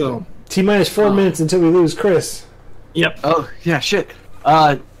 So T-minus 4 minutes until we lose Chris. Yep. Oh, yeah, shit.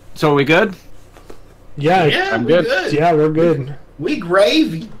 So are we good? Yeah, I'm we're good. yeah, we're good. We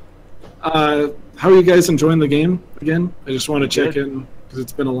gravy. How are you guys enjoying the game again? I just want to check in because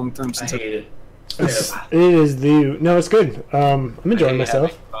it's been a long time I since hate it. It's good. I'm enjoying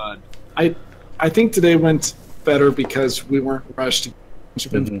myself. I think today went better because we weren't rushed to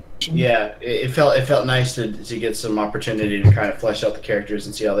information. Yeah, it felt nice to get some opportunity to kind of flesh out the characters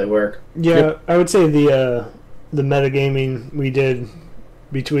and see how they work. Yeah, I would say the metagaming we did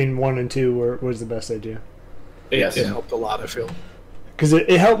between 1 and 2 was the best idea. Yes. It helped a lot, I feel. Because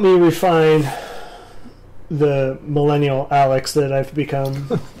it helped me refine the millennial Alex that I've become.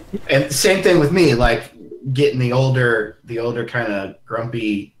 And same thing with me, like getting the older kind of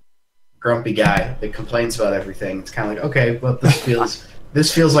grumpy guy that complains about everything. It's kind of like, okay, well,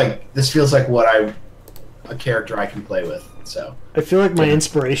 this feels like what a character I can play with. So I feel like my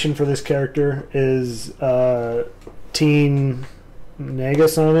inspiration for this character is Teen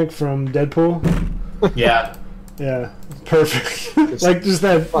Negasonic from Deadpool. yeah. Yeah, perfect. Like just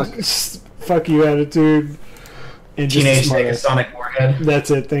that fuck you attitude. And just Teenage smart ass. Negasonic Warhead.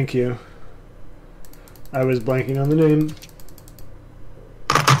 That's it. Thank you. I was blanking on the name.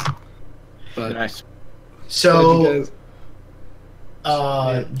 But Nice. So,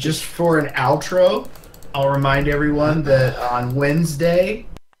 just for an outro, I'll remind everyone that on Wednesday,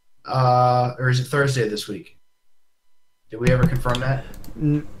 or is it Thursday this week? Did we ever confirm that?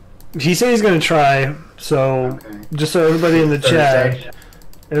 He said he's gonna try. So Okay. just so everybody in the Thursday. chat,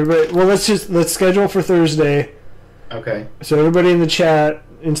 everybody. Well, let's schedule for Thursday. Okay. So everybody in the chat,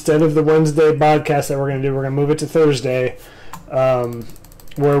 instead of the Wednesday podcast that we're gonna do, we're gonna move it to Thursday,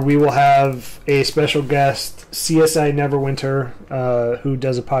 where we will have a special guest, CSI Neverwinter, who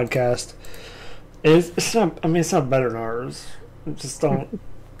does a podcast. It's not. I mean, it's not better than ours. Just don't.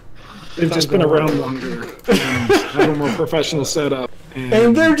 they've just been around longer and have a more professional setup.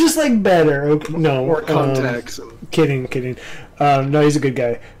 And they're just like better. Okay, no, more contacts. Kidding. No, he's a good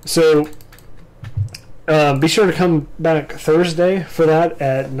guy. So be sure to come back Thursday for that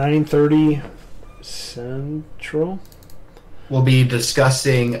at 9:30 Central. We'll be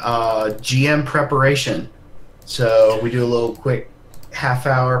discussing GM preparation. So we do a little quick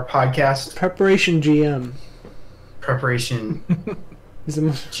half-hour podcast. Preparation GM. Preparation Is it-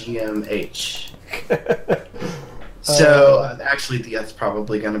 GMH. So actually, that's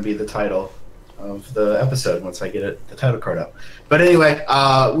probably going to be the title of the episode once I get the title card up. But anyway,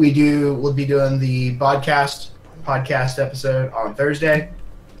 we'll be doing the podcast episode on Thursday.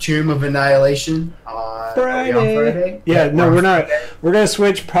 Tomb of Annihilation on Friday. Yeah, no, on we're not. Friday? We're gonna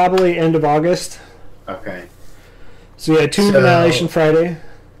switch probably end of August. Okay. So yeah, Tomb of So- Annihilation Friday.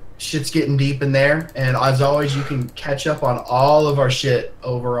 Shit's getting deep in there, and as always, you can catch up on all of our shit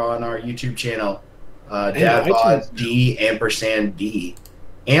over on our YouTube channel, DadBod D&D,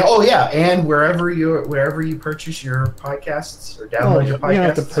 and and wherever you purchase your podcasts or Oh, download you your don't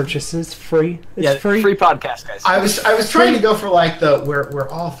have to podcasts. purchase it. It's free. It's Yeah, free. free podcast, guys. I was trying to go for like the where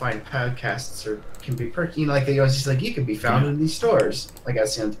all fine podcasts can be purchased. You know, like they always just like you can be found in these stores. Like I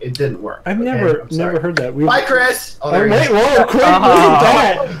said, it didn't work. I've okay? never I'm sorry. heard that. We Bye, Chris. Oh, Oh, there wait, you go. whoa, quick, look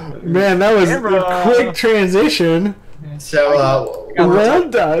at that. Man, that was a quick transition. So Well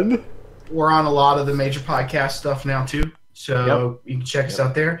done. we're on a lot of the major podcast stuff now too. So you can check us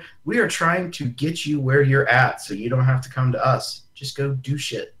out there. We are trying to get you where you're at so you don't have to come to us. Just go do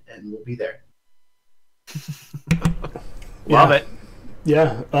shit and we'll be there. Love it.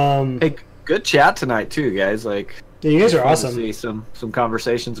 Yeah. Hey, good chat tonight too, guys. Like, Yeah, you guys are fun to awesome. see some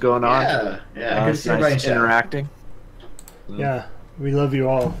conversations going on. Yeah. Good to It's see everybody in nice chat. interacting. Yeah, we love you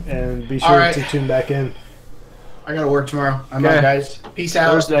all, and be sure All right. to tune back in. I gotta work tomorrow. I'm Okay. out, guys. Peace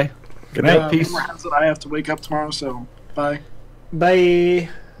out. Thursday. Good night. Peace. Rumor has it I have to wake up tomorrow, so bye. Bye.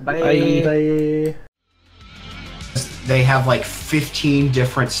 Bye. Bye. They have like 15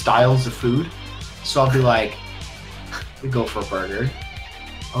 different styles of food. So I'll be like, we go for a burger.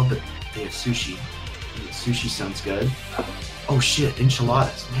 Oh, but they have sushi. Sushi sounds good. Oh shit,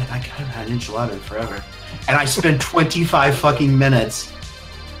 enchiladas. Man, I haven't had an enchilada in forever. And I spend 25 fucking minutes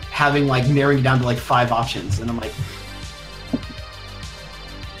having like narrowing down to like 5 options. And I'm like,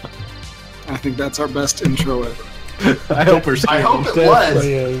 I think that's our best intro ever. I hope we're I hope it Definitely was.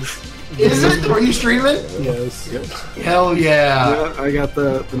 is. Is it? Were you streaming? Yes. Hell yeah. Yeah, I got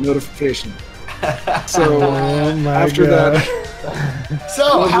the notification. So Oh my after god. that,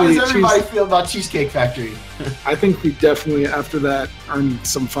 So, how does Lovely everybody feel about Cheesecake Factory? I think we definitely after that earned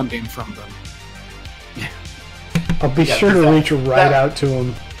some funding from them. I'll be Yeah, sure to that- reach right that- out to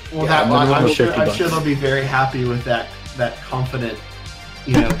him. Well, Yeah, I'm $50 sure they'll be very happy with that confident,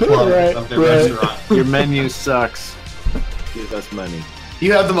 plug Right, of their right. restaurant. Your menu sucks. Give us money.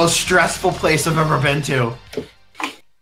 You have the most stressful place I've ever been to.